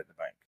letters of credit in the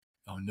bank.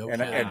 Oh, no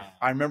kidding. And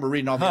I remember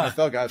reading all the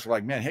NFL guys were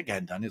like, "Man, Hick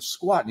hadn't done his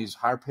squat, and he's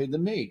higher paid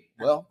than me."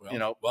 Well,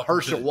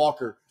 Herschel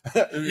Walker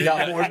got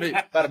more than me.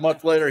 About a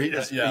month later, he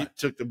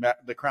took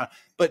the crown.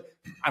 But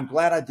I'm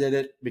glad I did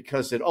it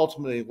because it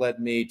ultimately led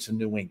me to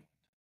New England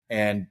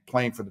and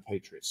playing for the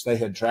Patriots. They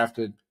had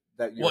drafted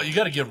that year. Well, you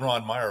got to give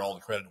Ron Meyer all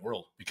the credit in the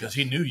world because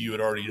he knew you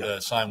had already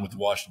signed with the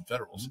Washington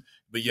Federals,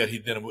 but yet he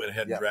then went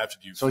ahead and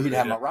drafted you. So he'd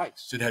have my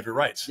rights. So he'd have your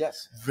rights.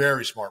 Yes.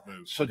 Very smart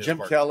move. So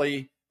Jim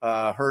Kelly,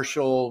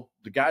 Herschel,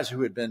 the guys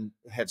who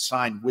had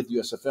signed with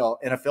USFL,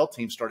 NFL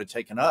teams started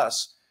taking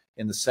us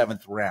in the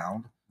 7th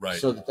round,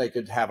 so that they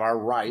could have our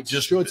rights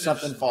should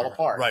something fall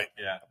apart. Right.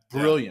 Yeah.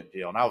 Brilliant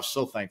deal. And I was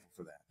so thankful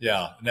for that.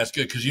 Yeah. And that's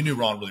good because you knew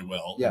Ron really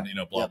well. Yeah.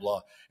 And, blah,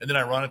 blah. And then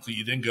ironically,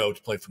 you then go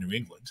to play for New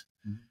England.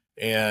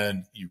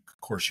 And you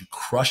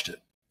crushed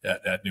it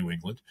at New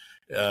England.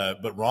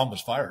 But Ron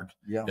was fired.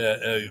 Yeah.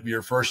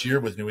 Your first year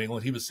with New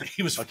England, he was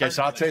okay. fired.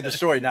 So I'll tell you the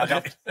story now.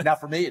 Now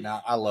for me,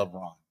 I love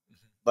Ron,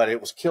 but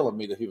it was killing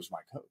me that he was my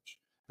coach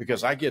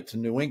because I get to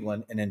New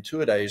England and in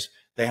 2 days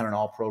they had an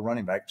all-pro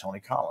running back, Tony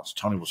Collins.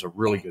 Tony was a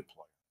really good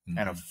player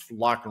and a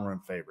locker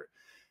room favorite,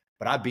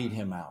 but I beat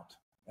him out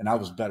and I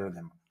was better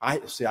than him. I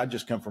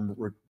just come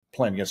from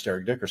playing against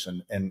Eric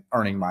Dickerson and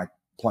earning my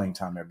playing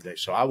time every day.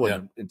 So I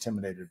wasn't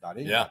intimidated about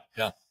it. Yeah.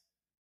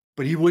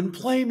 But he wouldn't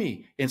play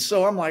me. And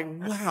so I'm like,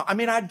 wow. I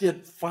mean, I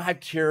did 5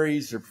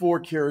 carries or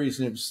 4 carries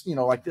and it was,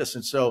 like this.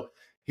 And so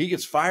he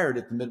gets fired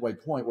at the midway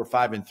point. We're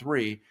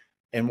 5-3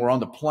 and we're on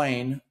the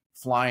plane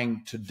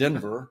flying to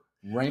Denver.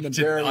 Raymond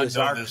Berry is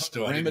our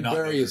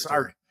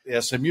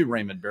SMU.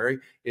 Raymond Berry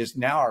is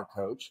now our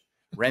coach.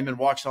 Raymond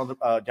walks on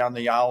down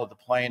the aisle of the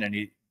plane and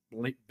he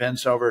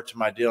bends over to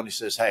my deal and he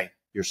says, "Hey,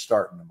 you're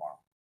starting tomorrow."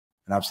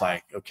 And I was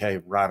like, "Okay,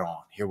 right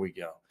on. Here we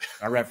go."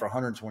 And I ran for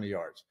 120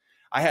 yards.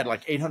 I had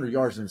like 800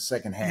 yards in the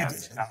second half.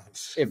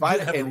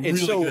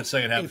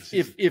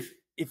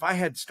 If I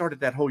had started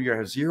that whole year, I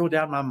had zeroed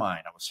out my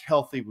mind. I was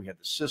healthy. We had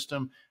the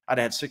system. I'd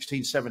had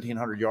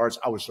 1,700 yards.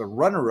 I was the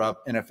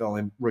runner-up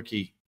NFL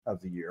Rookie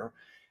of the Year.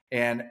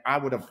 And I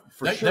would have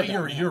that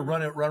year, you're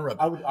runner-up.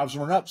 I was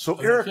runner-up. So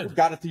Eric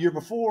got it the year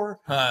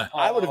before.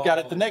 I would have got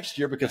it the next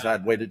year because I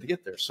had waited to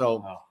get there.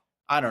 So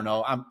I don't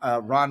know.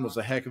 Ron was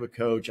a heck of a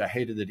coach. I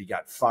hated that he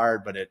got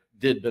fired, but it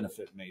did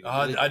benefit me.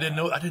 I didn't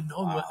know.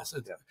 Wow.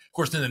 Of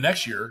course, then the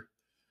next year,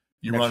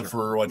 you run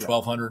for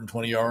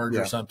 1,220 yards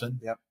or something.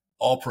 Yep.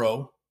 All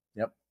pro.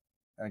 Yep.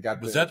 And I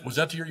got was that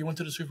the year you went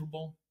to the Super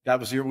Bowl? That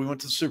was the year we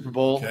went to the Super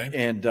Bowl. Okay.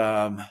 And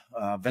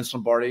Vince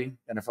Lombardi,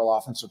 NFL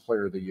Offensive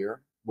Player of the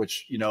Year,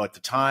 which at the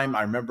time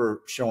I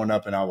remember showing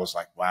up and I was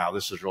like, wow,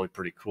 this is really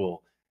pretty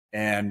cool.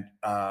 And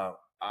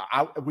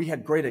we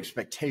had great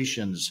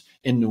expectations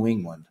in New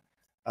England.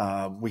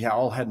 We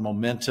all had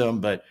momentum,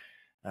 but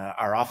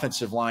our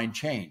offensive line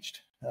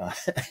changed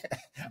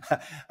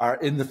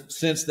in the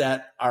sense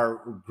that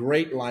our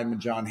great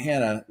lineman, John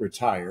Hanna,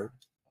 retired,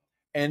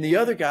 and the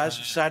other guys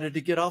decided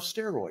to get off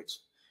steroids.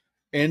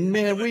 And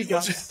man, we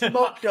got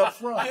smoked up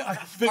front. I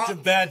picked a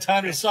bad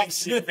time to stop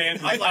Smith.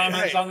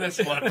 Comments on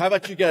this one. How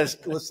about you guys?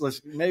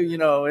 Let's maybe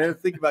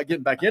think about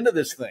getting back into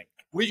this thing.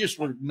 We just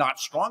were not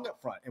strong up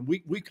front, and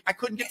I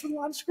couldn't get to the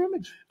line of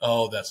scrimmage.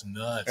 Oh, that's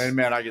nuts. And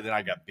man,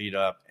 I got beat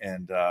up,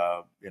 and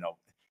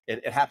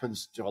it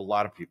happens to a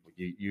lot of people.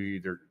 You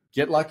either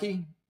get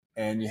lucky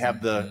and you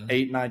have the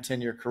 8, 9,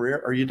 10-year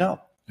career, or you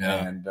don't.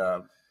 Yeah. And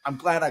I'm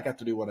glad I got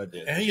to do what I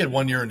did. And you had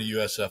 1 year in the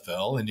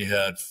USFL, and you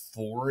had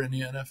 4 in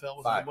the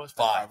NFL. Five.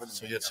 Five.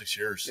 So you had 6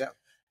 years. Yeah.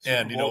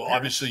 And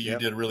obviously you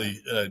did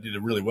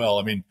really well.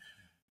 I mean,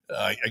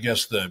 I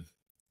guess the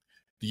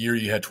year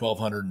you had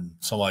 1,200 and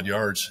some odd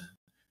yards.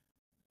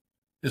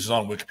 This is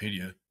on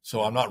Wikipedia,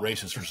 so I'm not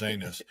racist for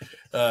saying this.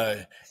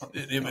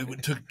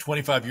 It took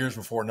 25 years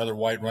before another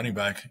white running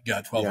back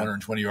got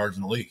 1,220 yards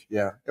in the league.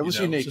 Yeah, it was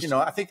unique.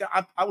 I think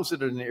I was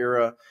in an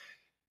era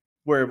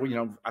where,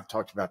 I've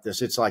talked about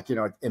this. It's like,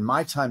 in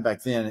my time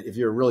back then, if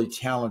you're a really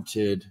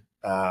talented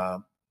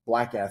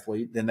black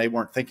athlete, then they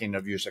weren't thinking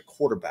of you as a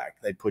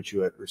quarterback. They'd put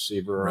you at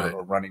receiver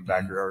or running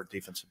back or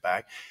defensive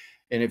back.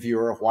 And if you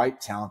were a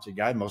white talented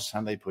guy, most of the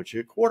time they put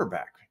you at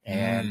quarterback.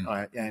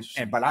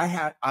 But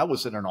I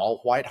was in an all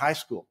white high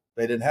school.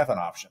 They didn't have an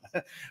option.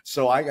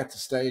 So I got to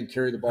stay and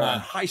carry the ball in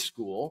high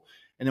school.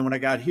 And then when I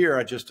got here,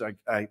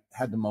 I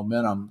had the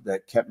momentum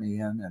that kept me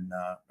in, and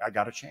I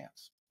got a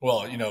chance.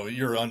 Well,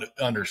 you're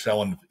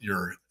underselling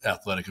your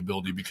athletic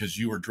ability because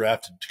you were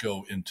drafted to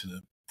go into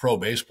the pro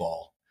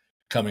baseball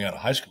coming out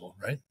of high school,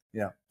 right?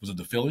 Yeah. Was it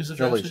the Phillies?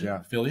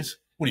 Yeah. Phillies.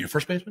 What are you,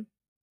 first baseman?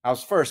 I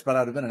was first, but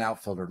I'd have been an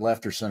outfielder,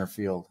 left or center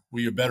field.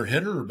 Were you a better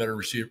hitter or better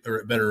receiver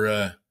or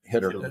better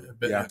hitter?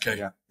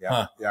 Yeah.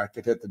 Yeah. I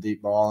could hit the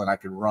deep ball and I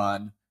could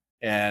run.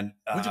 And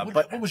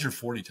what was your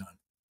 40 time?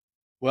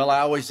 Well,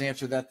 I always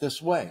answer that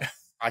this way.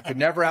 I could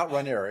never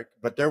outrun Eric,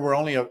 but there were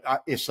only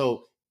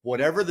so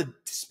whatever the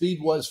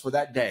speed was for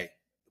that day,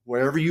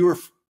 wherever you were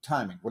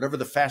timing, whatever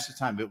the fastest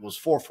time, if it was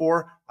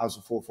 4.4, I was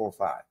a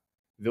 4.45.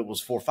 If it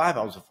was 4.5,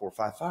 I was a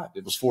 4.55. If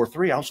it was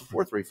 4.3, I was a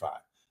 4.35.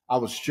 I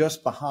was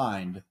just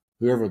behind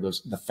whoever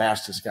the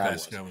fastest guy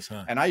was.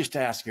 And I used to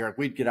ask Eric,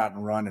 we'd get out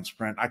and run and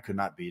sprint. I could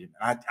not beat him.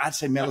 I'd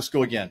say, man, let's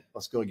go again.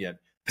 Let's go again.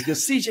 Because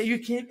CJ, you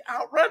can't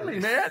outrun me,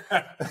 man.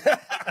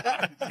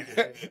 I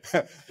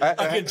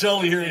can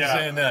totally hear you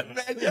saying that.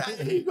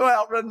 Man, you go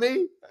outrun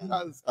me.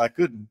 I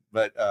couldn't,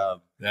 but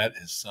that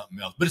is something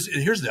else. But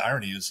here's the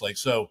irony: it's like,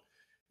 so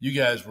you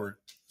guys were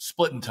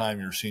splitting time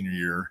your senior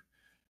year.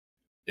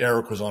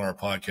 Eric was on our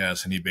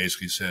podcast, and he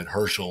basically said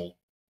Herschel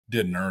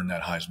didn't earn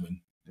that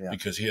Heisman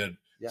because he had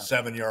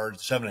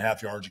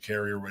 7.5 yards a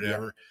carry or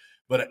whatever. Yeah.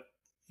 But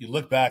you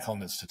look back on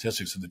the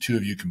statistics of the two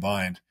of you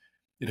combined.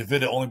 If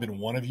it had only been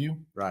one of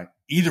you, right,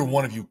 either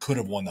one of you could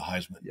have won the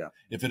Heisman. Yeah.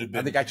 If it had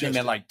been, I think I came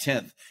in like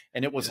 10th,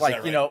 and it was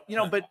like, right?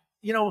 But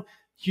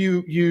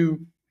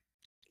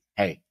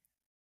hey,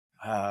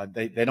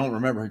 they don't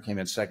remember who came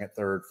in second,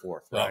 third,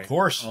 fourth. Right? Well, of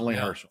course, only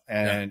Herschel,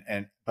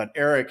 but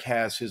Eric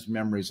has his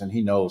memories, and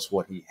he knows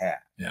what he had.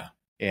 Yeah,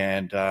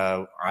 and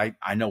I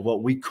know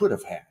what we could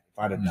have had if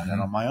I'd have done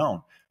it on my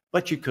own.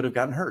 But you could have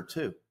gotten hurt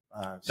too.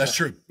 That's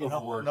true.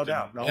 No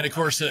doubt. And of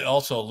course,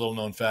 also a little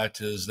known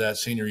fact is that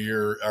senior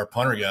year, our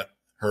punter got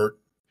hurt,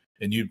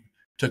 and you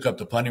took up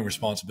the punting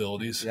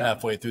responsibilities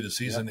halfway through the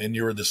season, and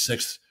you were the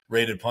 6th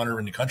rated punter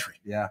in the country.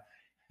 Yeah,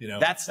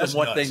 that's the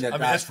one nuts. thing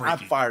that I'm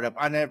fired up.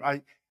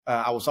 I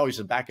was always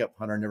a backup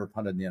punter, never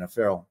punted in the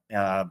NFL,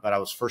 but I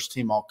was first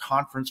team all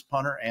conference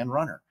punter and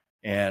runner,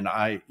 and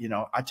I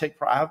take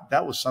pride.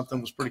 That was something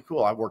that was pretty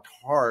cool. I worked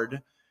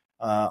hard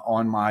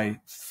on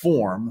my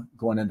form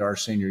going into our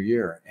senior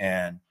year,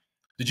 and.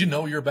 Did you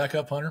know you were a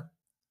backup punter?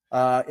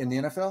 In the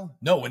NFL?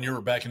 No, when you were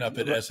backing up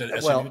at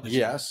SMU? Well,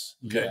 yes.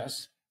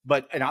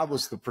 And I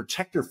was the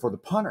protector for the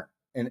punter.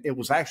 And it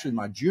was actually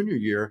my junior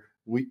year.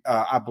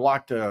 I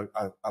blocked a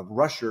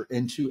rusher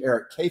into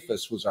Eric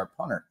Kafis was our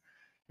punter.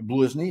 It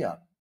blew his knee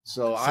up.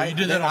 So you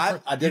did that on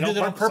purpose. I did it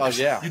on purpose.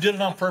 Oh, yeah. You did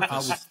it on purpose. I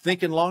was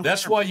thinking long.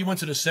 That's why you went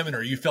to the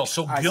seminary. You felt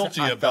so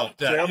guilty about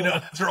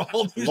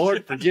that.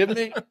 Lord, forgive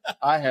me.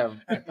 I have.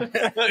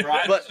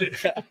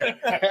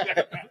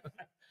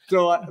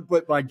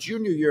 But my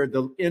junior year,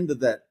 the end of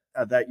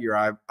that year,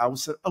 I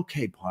was an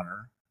okay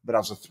punter, but I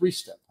was a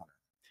 3-step punter.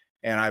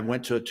 And I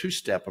went to a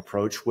 2-step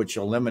approach, which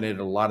eliminated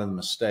a lot of the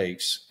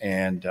mistakes.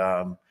 And,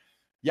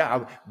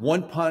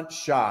 one punt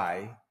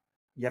shy.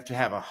 You have to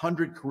have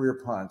 100 career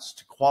punts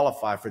to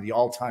qualify for the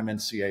all-time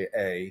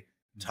NCAA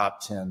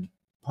top 10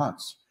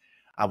 punts.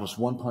 I was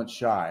 1 punt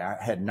shy.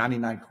 I had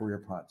 99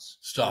 career punts.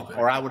 Stop it.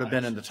 Or I would have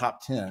been in the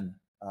top 10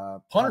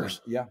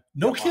 punters. Yeah.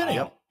 No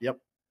kidding. Yep.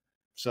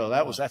 So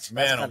that's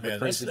kind of a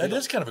crazy deal. That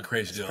is kind of a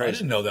crazy deal. I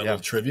didn't know that little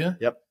trivia.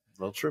 Yep.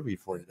 A little trivia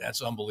for you.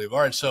 That's unbelievable.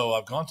 All right. So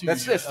I've gone through.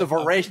 It's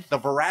the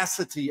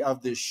veracity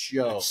of this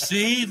show.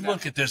 See,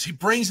 look at this. He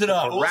brings it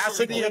up.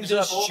 Veracity of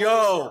this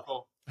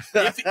show.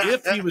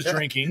 If he was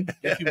drinking,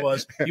 he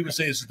would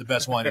say this is the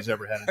best wine he's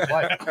ever had in his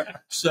life.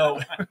 So,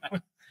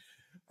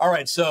 all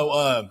right.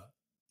 So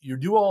you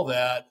do all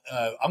that.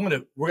 I'm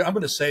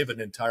gonna save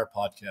an entire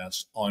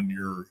podcast on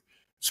your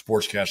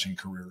sportscasting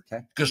career.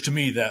 Okay. Because to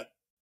me that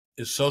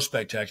is so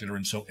spectacular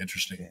and so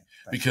interesting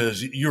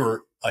because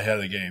you're ahead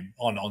of the game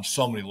on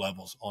so many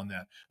levels on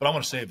that. But I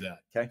want to save that.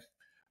 Okay.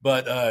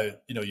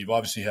 But, you've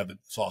obviously have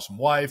this awesome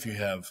wife. You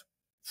have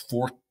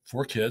four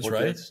kids,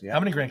 right? Kids, yeah. How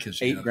many grandkids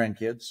do you have? 8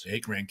 grandkids.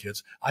 8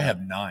 grandkids. I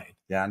have 9.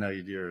 Yeah, I know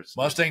you do.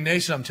 Mustang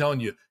Nation, I'm telling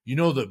you,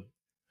 the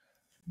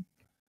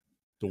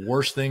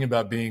worst thing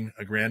about being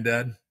a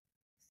granddad?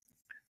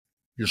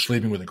 You're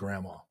sleeping with a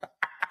grandma.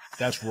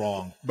 That's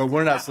wrong. But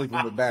we're not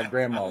sleeping with bad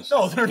grandmas.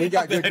 No, we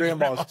got good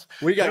grandmas.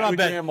 We got good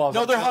grandmas.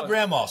 No, they're hot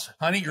grandmas.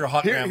 Honey, you're a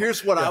hot grandma.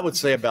 Here's what I would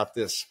say about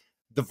this.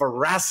 The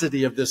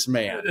veracity of this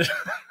man.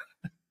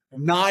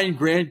 9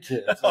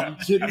 grandkids. Are you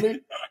kidding me?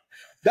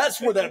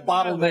 That's where that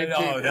bottle name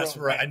came from. That's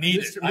right. I need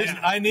it.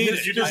 I need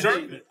it. You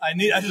deserve it. I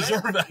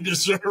deserve it. I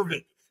deserve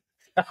it.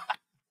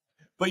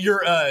 But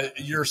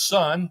your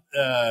son,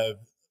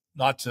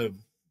 not to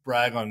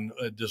brag on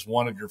just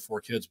one of your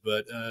 4 kids,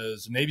 but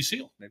is a Navy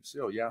SEAL. Navy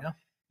SEAL, yeah.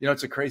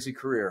 It's a crazy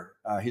career.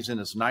 He's in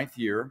his 9th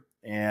year.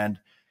 And,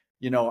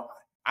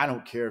 I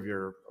don't care if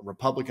you're a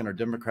Republican or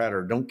Democrat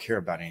or don't care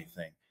about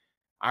anything.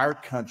 Our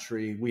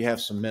country, we have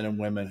some men and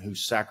women who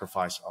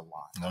sacrifice a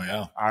lot. Oh,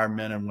 yeah. Our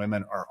men and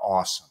women are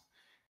awesome.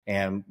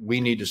 And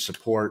we need to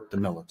support the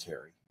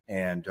military.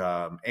 And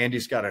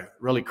Andy's got a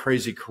really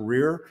crazy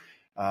career.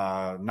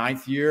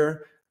 9th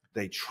year,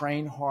 they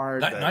train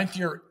hard. 9th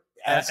year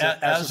as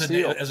a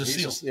SEAL. As a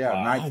SEAL. Yeah,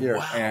 wow. 9th year.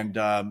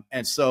 Wow.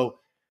 And so,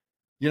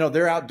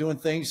 they're out doing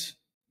things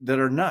that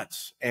are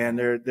nuts, and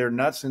they're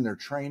nuts in their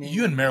training.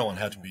 You and Maryland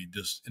have to be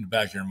just in the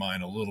back of your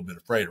mind a little bit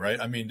afraid, right?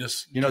 I mean,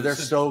 but you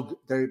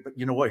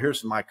know what?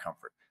 Here's my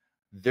comfort.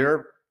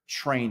 Their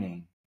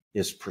training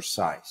is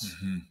precise.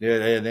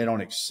 Mm-hmm. They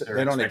don't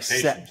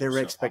accept their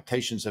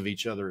expectations of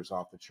each other is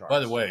off the charts.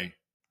 By the way,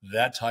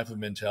 that type of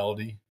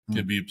mentality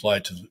could be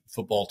applied to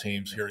football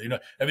teams here.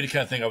 Every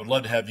kind of thing. I would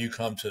love to have you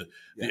come to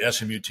the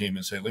SMU team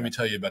and say, let me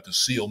tell you about the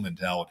SEAL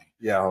mentality.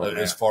 Yeah.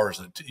 As far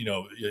as,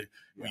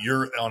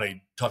 you're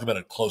talk about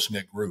a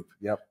close-knit group.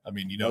 Yep. I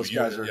mean, those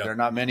guys there are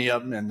not many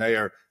of them, and they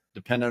are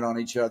dependent on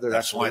each other.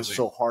 That's why it's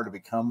so hard to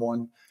become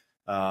one.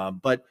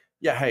 But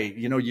yeah, hey,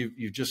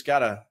 you've just got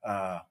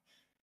to,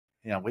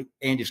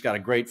 Andy's got a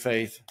great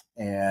faith,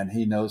 and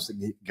he knows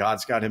that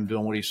God's got him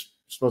doing what he's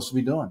supposed to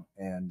be doing.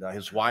 And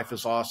his wife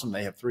is awesome.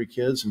 They have 3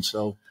 kids. And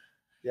so,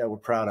 yeah, we're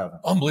proud of him.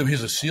 Unbelievable.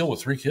 He's a SEAL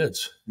with 3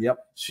 kids. Yep.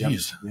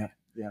 Jeez. Yep.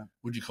 Yeah.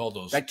 What'd you call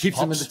those? That keeps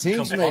them in the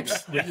teams,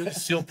 maybe.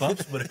 SEAL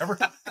pumps, whatever.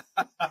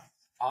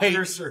 Hey,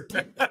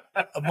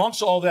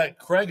 amongst all that,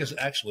 Craig is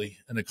actually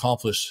an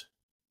accomplished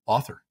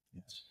author.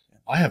 Yes. Yeah.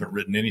 I haven't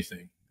written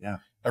anything. Yeah.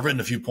 I've written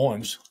a few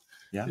poems.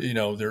 Yeah.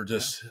 They're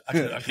just,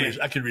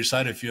 I could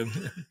recite a few.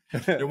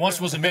 There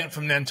once was a man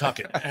from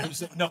Nantucket.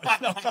 No,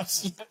 I'm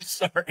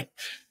sorry.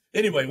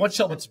 Anyway, why don't you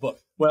tell me what's the book?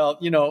 Well,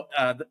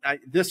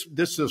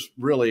 this is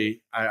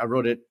really, I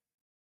wrote it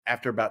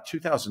after about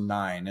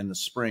 2009 in the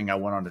spring. I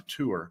went on a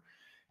tour,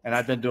 and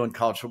I've been doing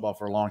college football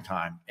for a long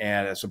time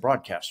and as a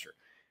broadcaster.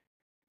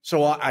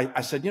 So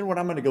I said, you know what,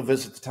 I'm going to go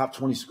visit the top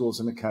 20 schools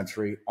in the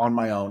country on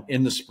my own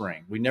in the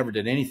spring. We never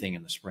did anything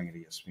in the spring at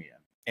ESPN.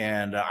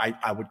 And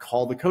I would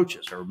call the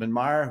coaches, Urban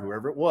Meyer,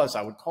 whoever it was.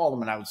 I would call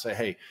them and I would say,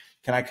 hey,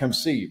 can I come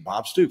see you?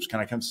 Bob Stoops, can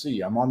I come see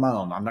you? I'm on my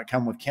own. I'm not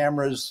coming with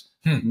cameras,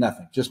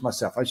 nothing, just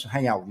myself. I just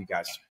hang out with you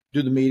guys,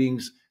 do the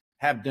meetings,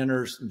 have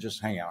dinners, and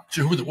just hang out.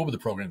 So what were the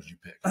programs you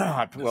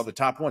picked? Well, the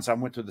top ones, I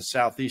went to the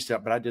Southeast,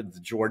 but I did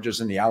the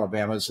Georgias and the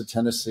Alabamas, the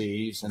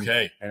Tennessees.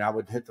 And I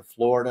would hit the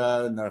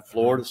Florida and the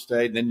Florida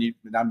State. And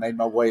then I made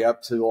my way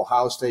up to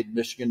Ohio State,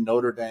 Michigan,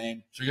 Notre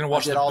Dame. So you're going to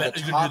watch the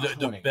best of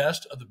the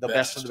best. The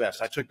best of the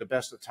best. I took the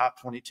best of the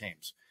top 20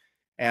 teams.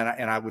 And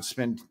I would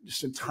spend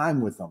some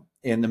time with them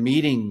in the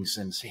meetings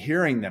and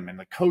hearing them and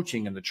the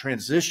coaching and the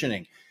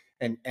transitioning.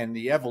 And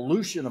the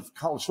evolution of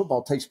college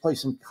football takes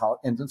place in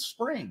the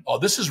spring. Oh,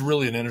 this is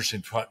really an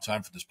interesting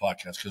time for this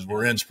podcast because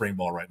we're in spring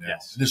ball right now.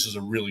 Yes. This is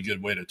a really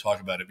good way to talk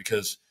about it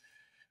because,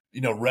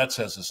 Rhett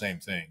says the same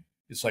thing.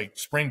 It's like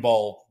spring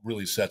ball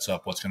really sets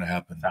up what's going to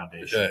happen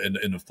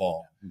in the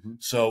fall. Mm-hmm.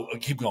 So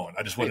keep going.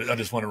 I just want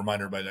to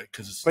remind everybody that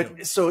because it's.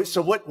 But so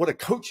what a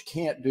coach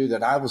can't do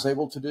that I was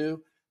able to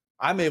do.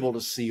 I'm able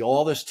to see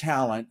all this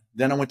talent.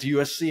 Then I went to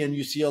USC and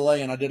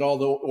UCLA and I did all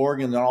the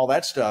Oregon and all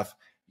that stuff.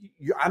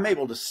 I'm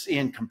able to see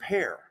and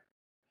compare.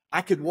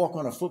 I could walk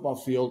on a football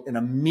field and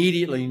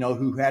immediately know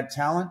who had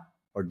talent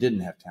or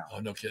didn't have talent. Oh,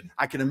 no kidding.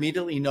 I could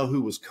immediately know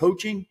who was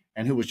coaching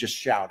and who was just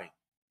shouting.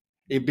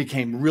 It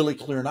became really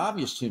clear and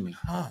obvious to me.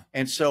 Huh.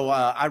 And so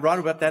I write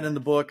about that in the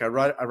book. I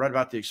write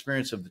about the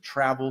experience of the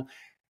travel.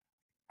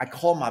 I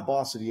called my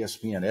boss at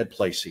ESPN, Ed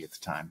Placey at the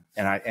time,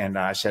 and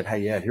I said,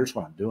 hey, Ed, here's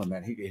what I'm doing,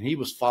 man. He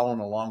was following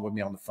along with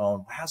me on the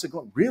phone. How's it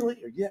going? Really?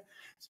 Yeah.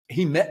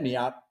 He met me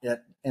out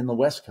in the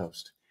West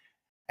Coast.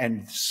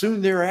 And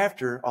soon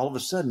thereafter, all of a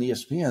sudden,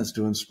 ESPN's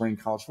doing spring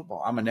college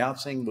football. I'm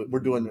announcing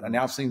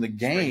the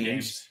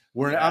games.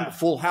 I'm a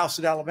full house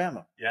at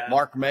Alabama. Yeah.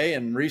 Mark May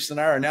and Reese and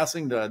I are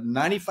announcing the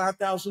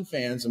 95,000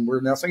 fans, and we're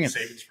announcing it.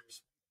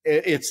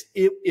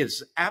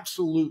 It's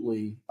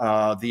absolutely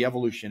the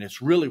evolution.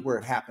 It's really where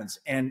it happens.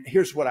 And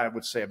here's what I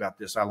would say about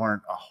this. I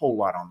learned a whole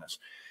lot on this.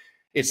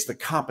 It's the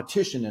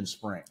competition in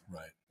spring.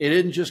 Right. It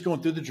isn't just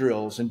going through the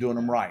drills and doing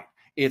them right.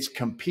 It's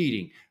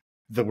competing.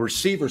 The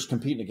receivers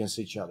competing against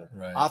each other.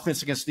 Right.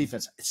 Offense against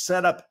defense.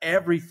 Set up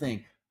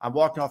everything. I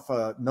walked off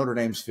Notre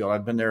Dame's field.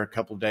 I'd been there a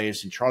couple of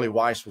days, and Charlie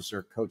Weiss was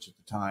their coach at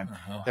the time.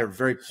 They were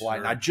very polite. Sure.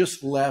 And I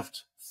just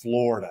left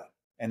Florida,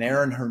 and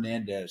Aaron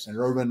Hernandez and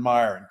Ron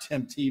Meyer and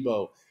Tim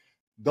Tebow,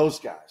 those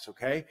guys,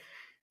 okay?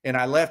 And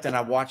I left, and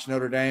I watched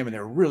Notre Dame, and they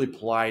were really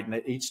polite,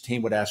 and each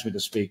team would ask me to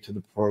speak to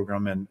the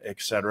program and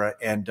et cetera.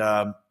 And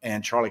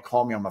Charlie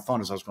called me on my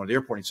phone as I was going to the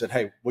airport, and he said,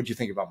 "Hey, what'd you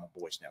think about my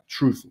boys now?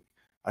 Truthfully."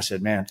 I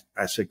said,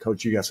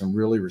 "Coach, you got some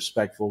really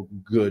respectful,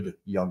 good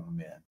young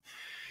men,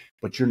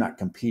 but you're not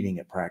competing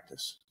at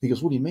practice." He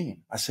goes, "What do you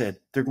mean?" I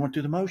said, "They're going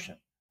through the motion.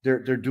 They're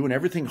doing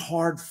everything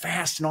hard,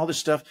 fast, and all this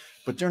stuff,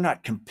 but they're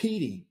not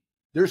competing.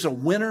 There's a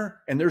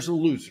winner and there's a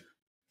loser.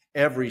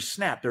 Every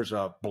snap, there's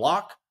a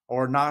block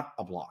or not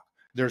a block.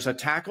 There's a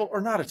tackle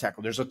or not a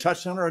tackle. There's a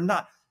touchdown or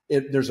not.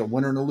 There's a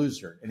winner and a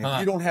loser. And if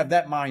you don't have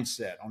that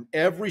mindset on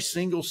every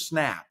single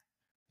snap,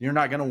 you're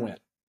not going to win."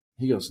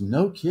 He goes,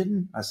 "No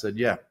kidding?" I said,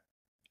 "Yeah."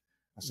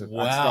 I said,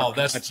 "Wow,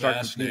 I'd start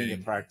fascinating. competing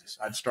in practice.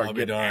 I'd start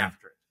getting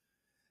after it."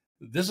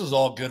 This is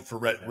all good for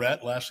Rhett.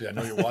 Rhett, Lashley, I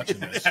know you're watching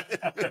this.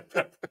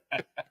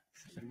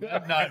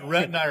 Rhett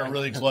and I are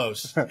really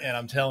close, and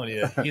I'm telling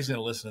you, he's going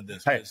to listen to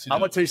this. Hey, I'm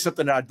going to tell you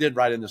something that I did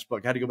write in this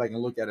book. I had to go back and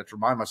look at it to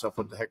remind myself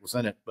what the heck was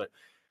in it. But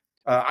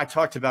I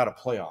talked about a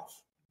playoff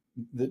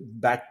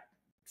back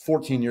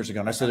 14 years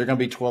ago, and I said there are going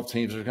to be 12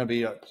 teams. There's going to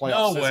be a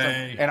playoff system.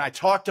 Way. And I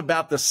talked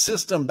about the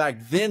system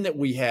back then that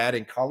we had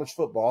in college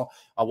football.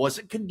 I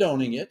wasn't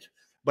condoning it,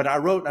 but I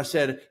wrote and I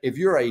said, if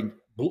you're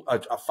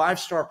a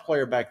five-star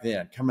player back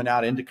then coming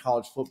out into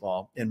college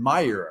football in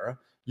my era,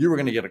 you were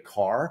going to get a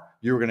car,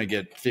 you were going to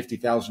get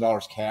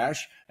 $50,000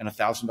 cash and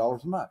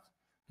 $1,000 a month.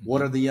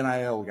 What are the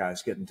NIL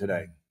guys getting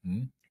today?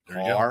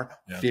 Car,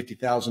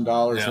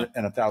 $50,000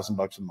 and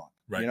 $1,000 a month.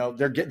 Right. You know,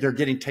 they're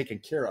getting taken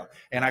care of.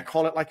 And I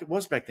call it like it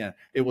was back then.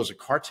 It was a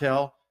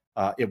cartel.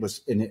 It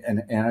was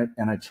an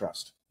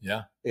antitrust.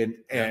 Yeah.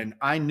 And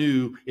I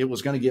knew it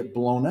was going to get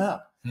blown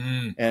up.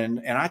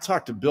 And I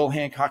talked to Bill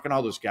Hancock and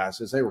all those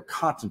guys as they were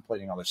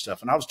contemplating all this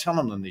stuff. And I was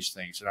telling them these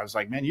things. And I was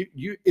like, man,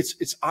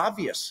 it's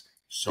obvious.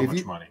 So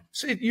much money.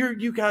 See,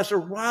 you guys are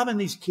robbing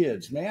these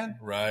kids, man.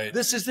 Right.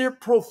 This is their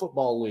pro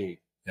football league.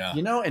 Yeah.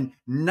 You know, and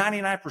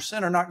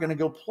 99% are not going to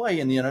go play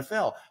in the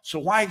NFL. So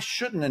why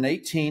shouldn't an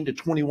 18 to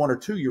 21 or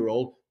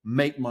 2-year-old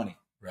make money?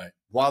 Right.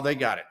 While they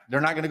got it.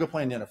 They're not going to go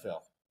play in the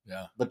NFL.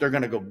 Yeah. But they're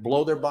going to go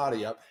blow their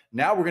body up.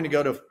 Now we're going to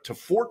go to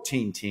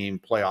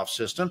 14-team playoff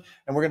system,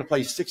 and we're going to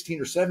play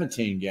 16 or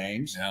 17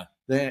 games. Yeah.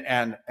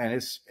 And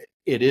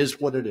it is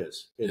what it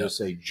is. It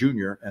is a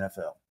junior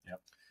NFL.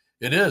 Yep.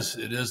 It is.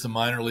 It is the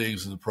minor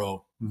leagues of the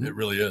pro. It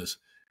really is.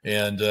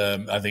 And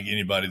I think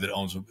anybody that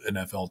owns an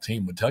NFL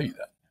team would tell you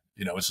that.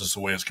 You know, it's just the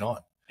way it's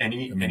gone.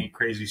 Any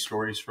crazy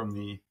stories from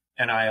the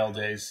NIL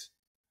days?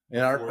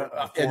 In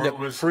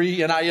the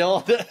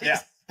pre-NIL days? Yeah.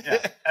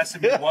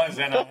 SMU was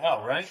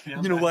NIL, right?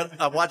 You know what?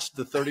 I watched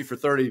the 30 for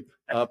 30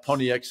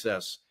 Pony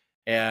Excess,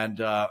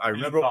 and I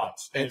remember.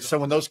 And so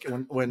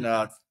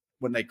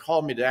when they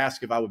called me to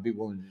ask if I would be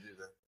willing to do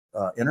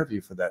the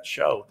interview for that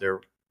show,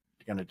 they're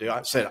going to do.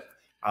 I said,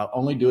 "I'll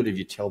only do it if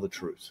you tell the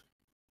truth.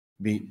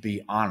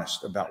 Be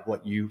honest about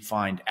what you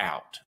find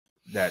out.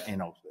 That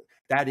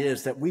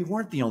that we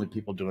weren't the only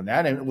people doing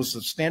that, and it was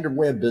the standard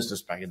way of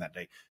business back in that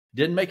day.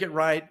 Didn't make it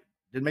right,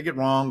 didn't make it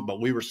wrong,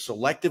 but we were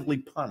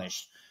selectively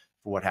punished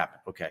for what happened."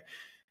 Okay.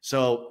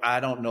 So I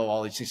don't know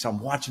all these things. So I'm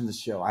watching the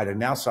show. I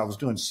was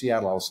doing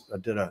Seattle. I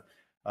did a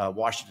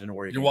Washington,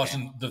 Oregon. You're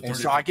watching the 30 and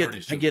so I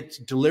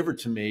get delivered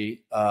to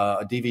me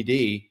a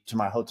DVD to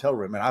my hotel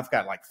room, and I've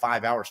got like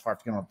 5 hours before I have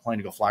to get on a plane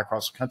to go fly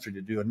across the country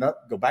to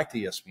go back to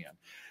ESPN.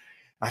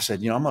 I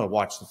said, I'm going to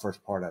watch the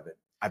first part of it.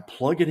 I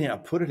plug it in, I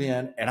put it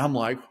in, and I'm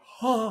like,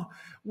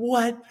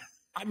 what?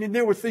 I mean,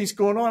 there were things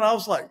going on. I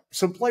was like,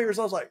 some players,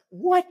 I was like,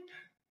 what?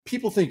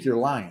 People think you're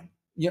lying.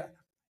 Yeah.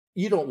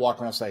 You don't walk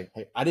around and say,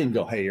 "Hey, I didn't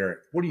go, hey, Eric,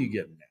 what are you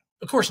getting now?"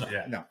 Of course not.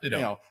 Yeah. No. You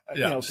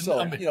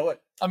know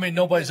what? I mean,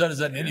 nobody's done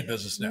that in any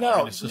business now.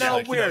 No, it's just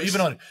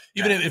even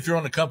if you're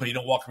on a company, you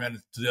don't walk around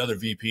to the other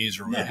VPs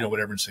or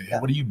whatever and say, "Hey,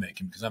 what are you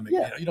making?" Because I'm making.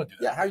 You don't do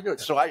that. Yeah, how you doing?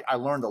 So I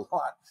learned a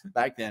lot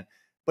back then,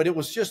 but it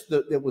was just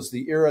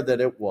the era that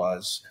it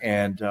was,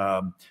 and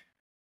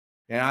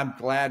I'm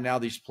glad now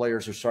these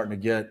players are starting to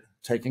get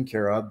taken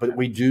care of. But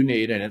we do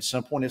need, and at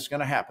some point it's going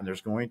to happen.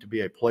 There's going to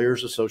be a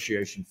players'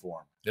 association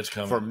form. It's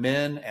coming for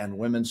men and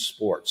women's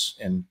sports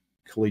and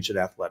collegiate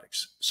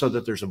athletics, so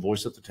that there's a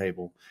voice at the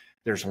table.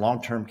 There's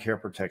long-term care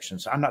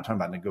protections. I'm not talking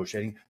about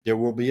negotiating. There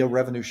will be a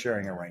revenue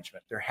sharing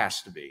arrangement. There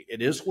has to be.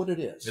 It is what it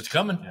is. It's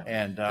coming.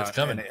 And it's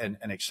coming. And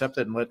accept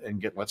it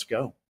let's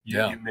go.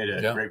 You made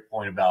a great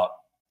point about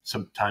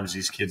sometimes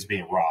these kids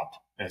being robbed,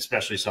 and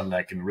especially some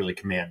that can really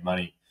command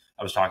money.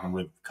 I was talking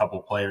with a couple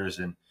of players,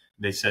 and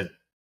they said,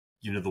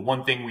 the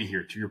one thing we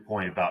hear, to your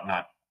point about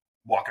not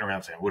walking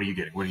around saying, "What are you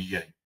getting? What are you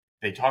getting?"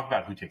 They talk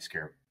about who takes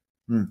care of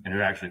them and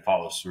who actually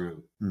follows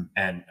through.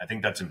 And I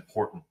think that's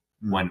important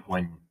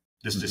when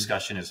this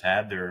discussion is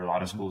had. There are a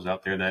lot of schools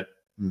out there that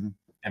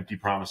empty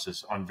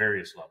promises on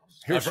various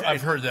levels.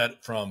 I've heard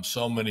that from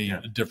so many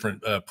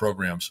different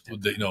programs.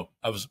 That,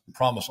 I was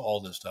promised all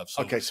this stuff.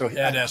 So,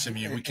 at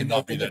SMU, we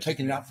cannot be that.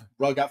 Taking the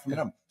rug out from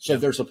them. So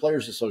there's a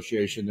players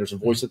association. There's a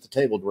voice at the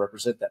table to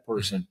represent that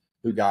person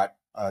who got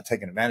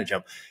taken advantage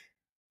of.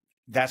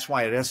 That's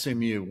why at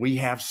SMU, we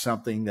have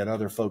something that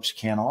other folks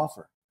can't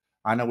offer.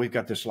 I know we've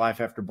got this Life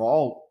After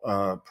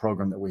Ball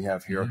program that we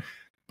have here,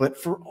 but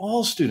for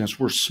all students,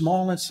 we're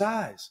small in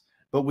size,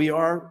 but we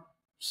are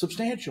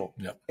substantial.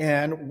 Yep.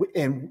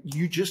 And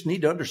you just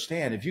need to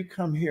understand, if you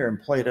come here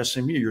and play at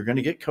SMU, you're going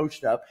to get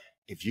coached up.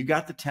 If you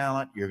got the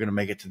talent, you're going to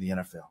make it to the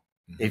NFL.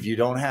 If you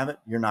don't have it,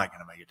 you're not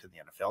going to make it to the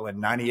NFL.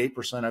 And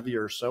 98% of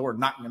you or so are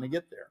not going to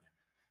get there.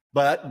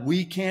 But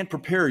we can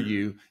prepare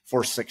you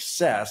for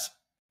success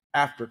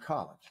after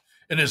college.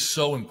 It is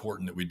so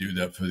important that we do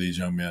that for these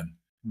young men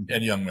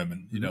and young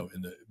women,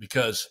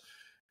 because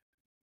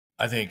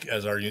I think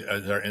as our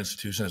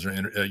institution, as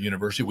our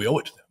university, we owe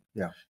it to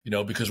them.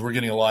 Yeah. Because we're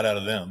getting a lot out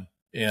of them.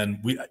 And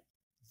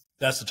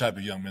that's the type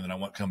of young men that I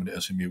want coming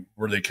to SMU,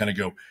 where they kind of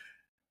go,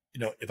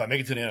 if I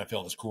make it to the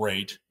NFL, it's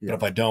great. But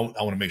if I don't,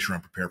 I want to make sure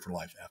I'm prepared for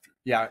life after.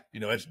 Yeah.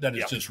 That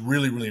is just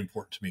really, really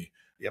important to me.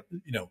 Yep.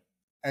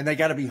 And they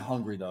got to be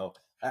hungry, though.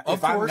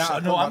 Of course.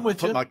 I'm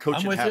with you. Put my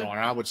coaching hat on,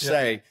 and I would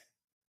say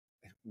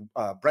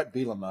Brett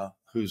Bielema,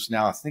 who's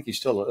now, I think he's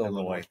still at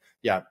Illinois.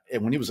 Yeah.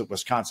 And when he was at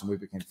Wisconsin, we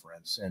became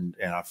friends, and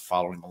I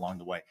followed him along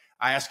the way.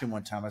 I asked him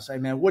one time, I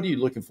said, man, what are you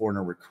looking for in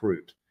a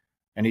recruit?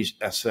 And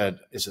I said,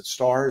 is it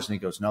stars? And he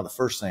goes, no, the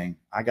first thing,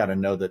 I got to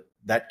know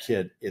that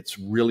kid, it's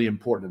really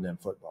important to them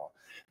football.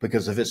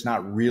 Because if it's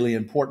not really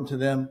important to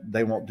them,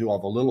 they won't do all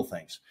the little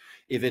things.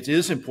 If it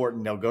is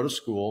important, they'll go to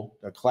school.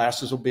 The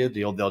classes will be a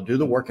deal. They'll do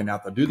the working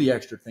out. They'll do the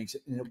extra things.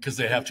 Because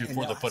they have to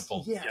for the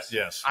football. Yes.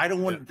 They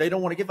don't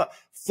want to give up.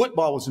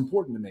 Football was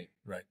important to me.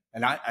 Right.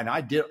 And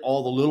I did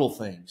all the little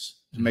things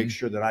to make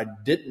sure that I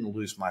didn't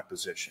lose my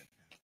position.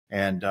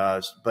 And,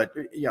 but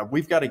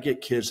we've got to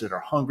get kids that are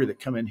hungry, that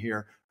come in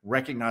here,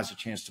 recognize a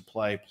chance to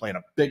play in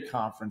a big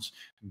conference,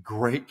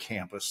 great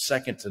campus,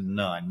 second to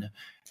none,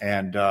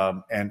 and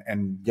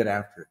get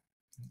after it.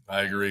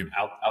 I agree.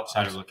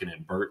 Outside looking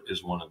in, Bert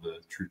is one of the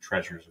true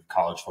treasures of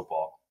college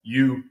football.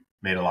 You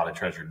made a lot of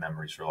treasured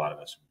memories for a lot of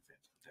us fans.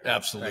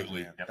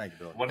 Absolutely. Thank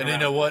you, Bill. And you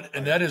know what?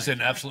 And that is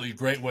an absolutely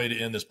great way to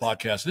end this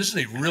podcast. This is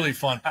a really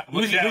fun.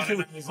 We could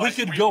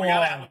go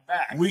on.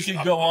 We could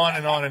go on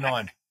and on and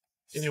on.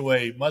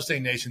 Anyway,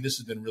 Mustang Nation, this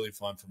has been really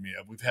fun for me.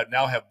 We've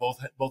now have both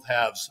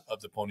halves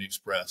of the Pony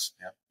Express,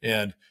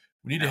 and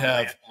we need to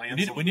have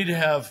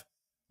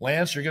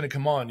Lance. You're going to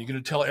come on. You're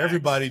going to tell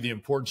everybody the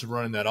importance of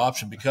running that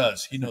option,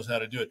 because he knows how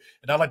to do it.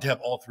 And I'd like to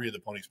have all three of the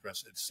Pony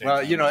Express at the same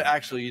time.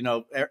 Actually,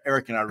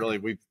 Eric and I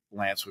we've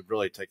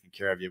really taken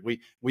care of you.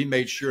 We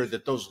made sure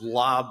that those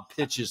lob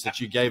pitches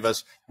that you gave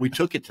us, we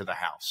took it to the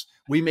house.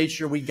 We made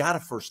sure we got a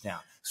first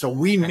down. So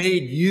we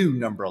made you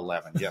number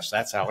 11. Yes,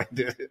 that's how we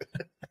did it.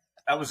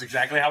 That was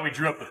exactly how we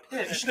drew up the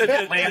pitch.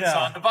 It lands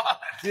on the ball.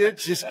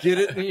 Just get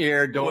it in the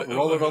air. Don't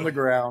roll it on the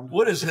ground.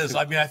 What is his?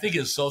 I mean, I think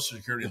his Social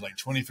Security is like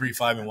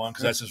 23-5-1,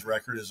 because that's his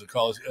record as a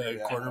college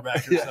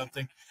quarterback or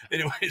something.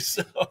 Anyway,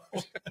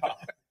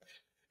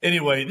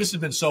 this has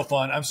been so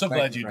fun. I'm so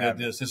glad you did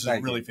this. This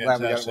is really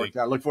fantastic.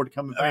 I look forward to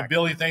coming back. I mean,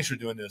 Billy, thanks for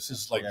doing this. This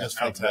is just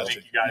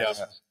fantastic. Thank you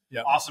guys.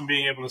 Yeah. Awesome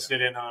being able to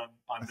sit in on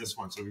this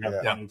one. So we got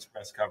the Pony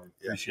Express covered.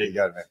 Appreciate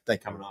you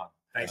coming on.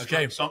 Thanks.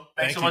 Okay.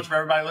 Thanks so much for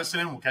everybody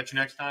listening. We'll catch you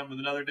next time with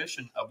another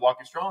edition of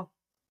Walking Strong.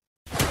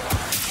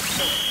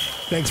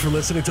 Thanks for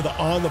listening to the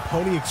On the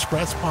Pony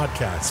Express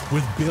podcast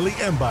with Billy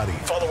Embody.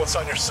 Follow us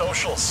on your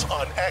socials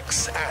on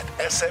X at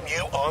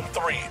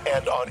SMU_on3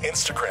 and on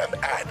Instagram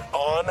at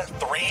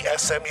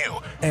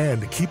On3SMU.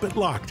 And keep it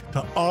locked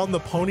to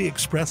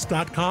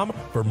OnThePonyExpress.com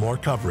for more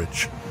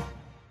coverage.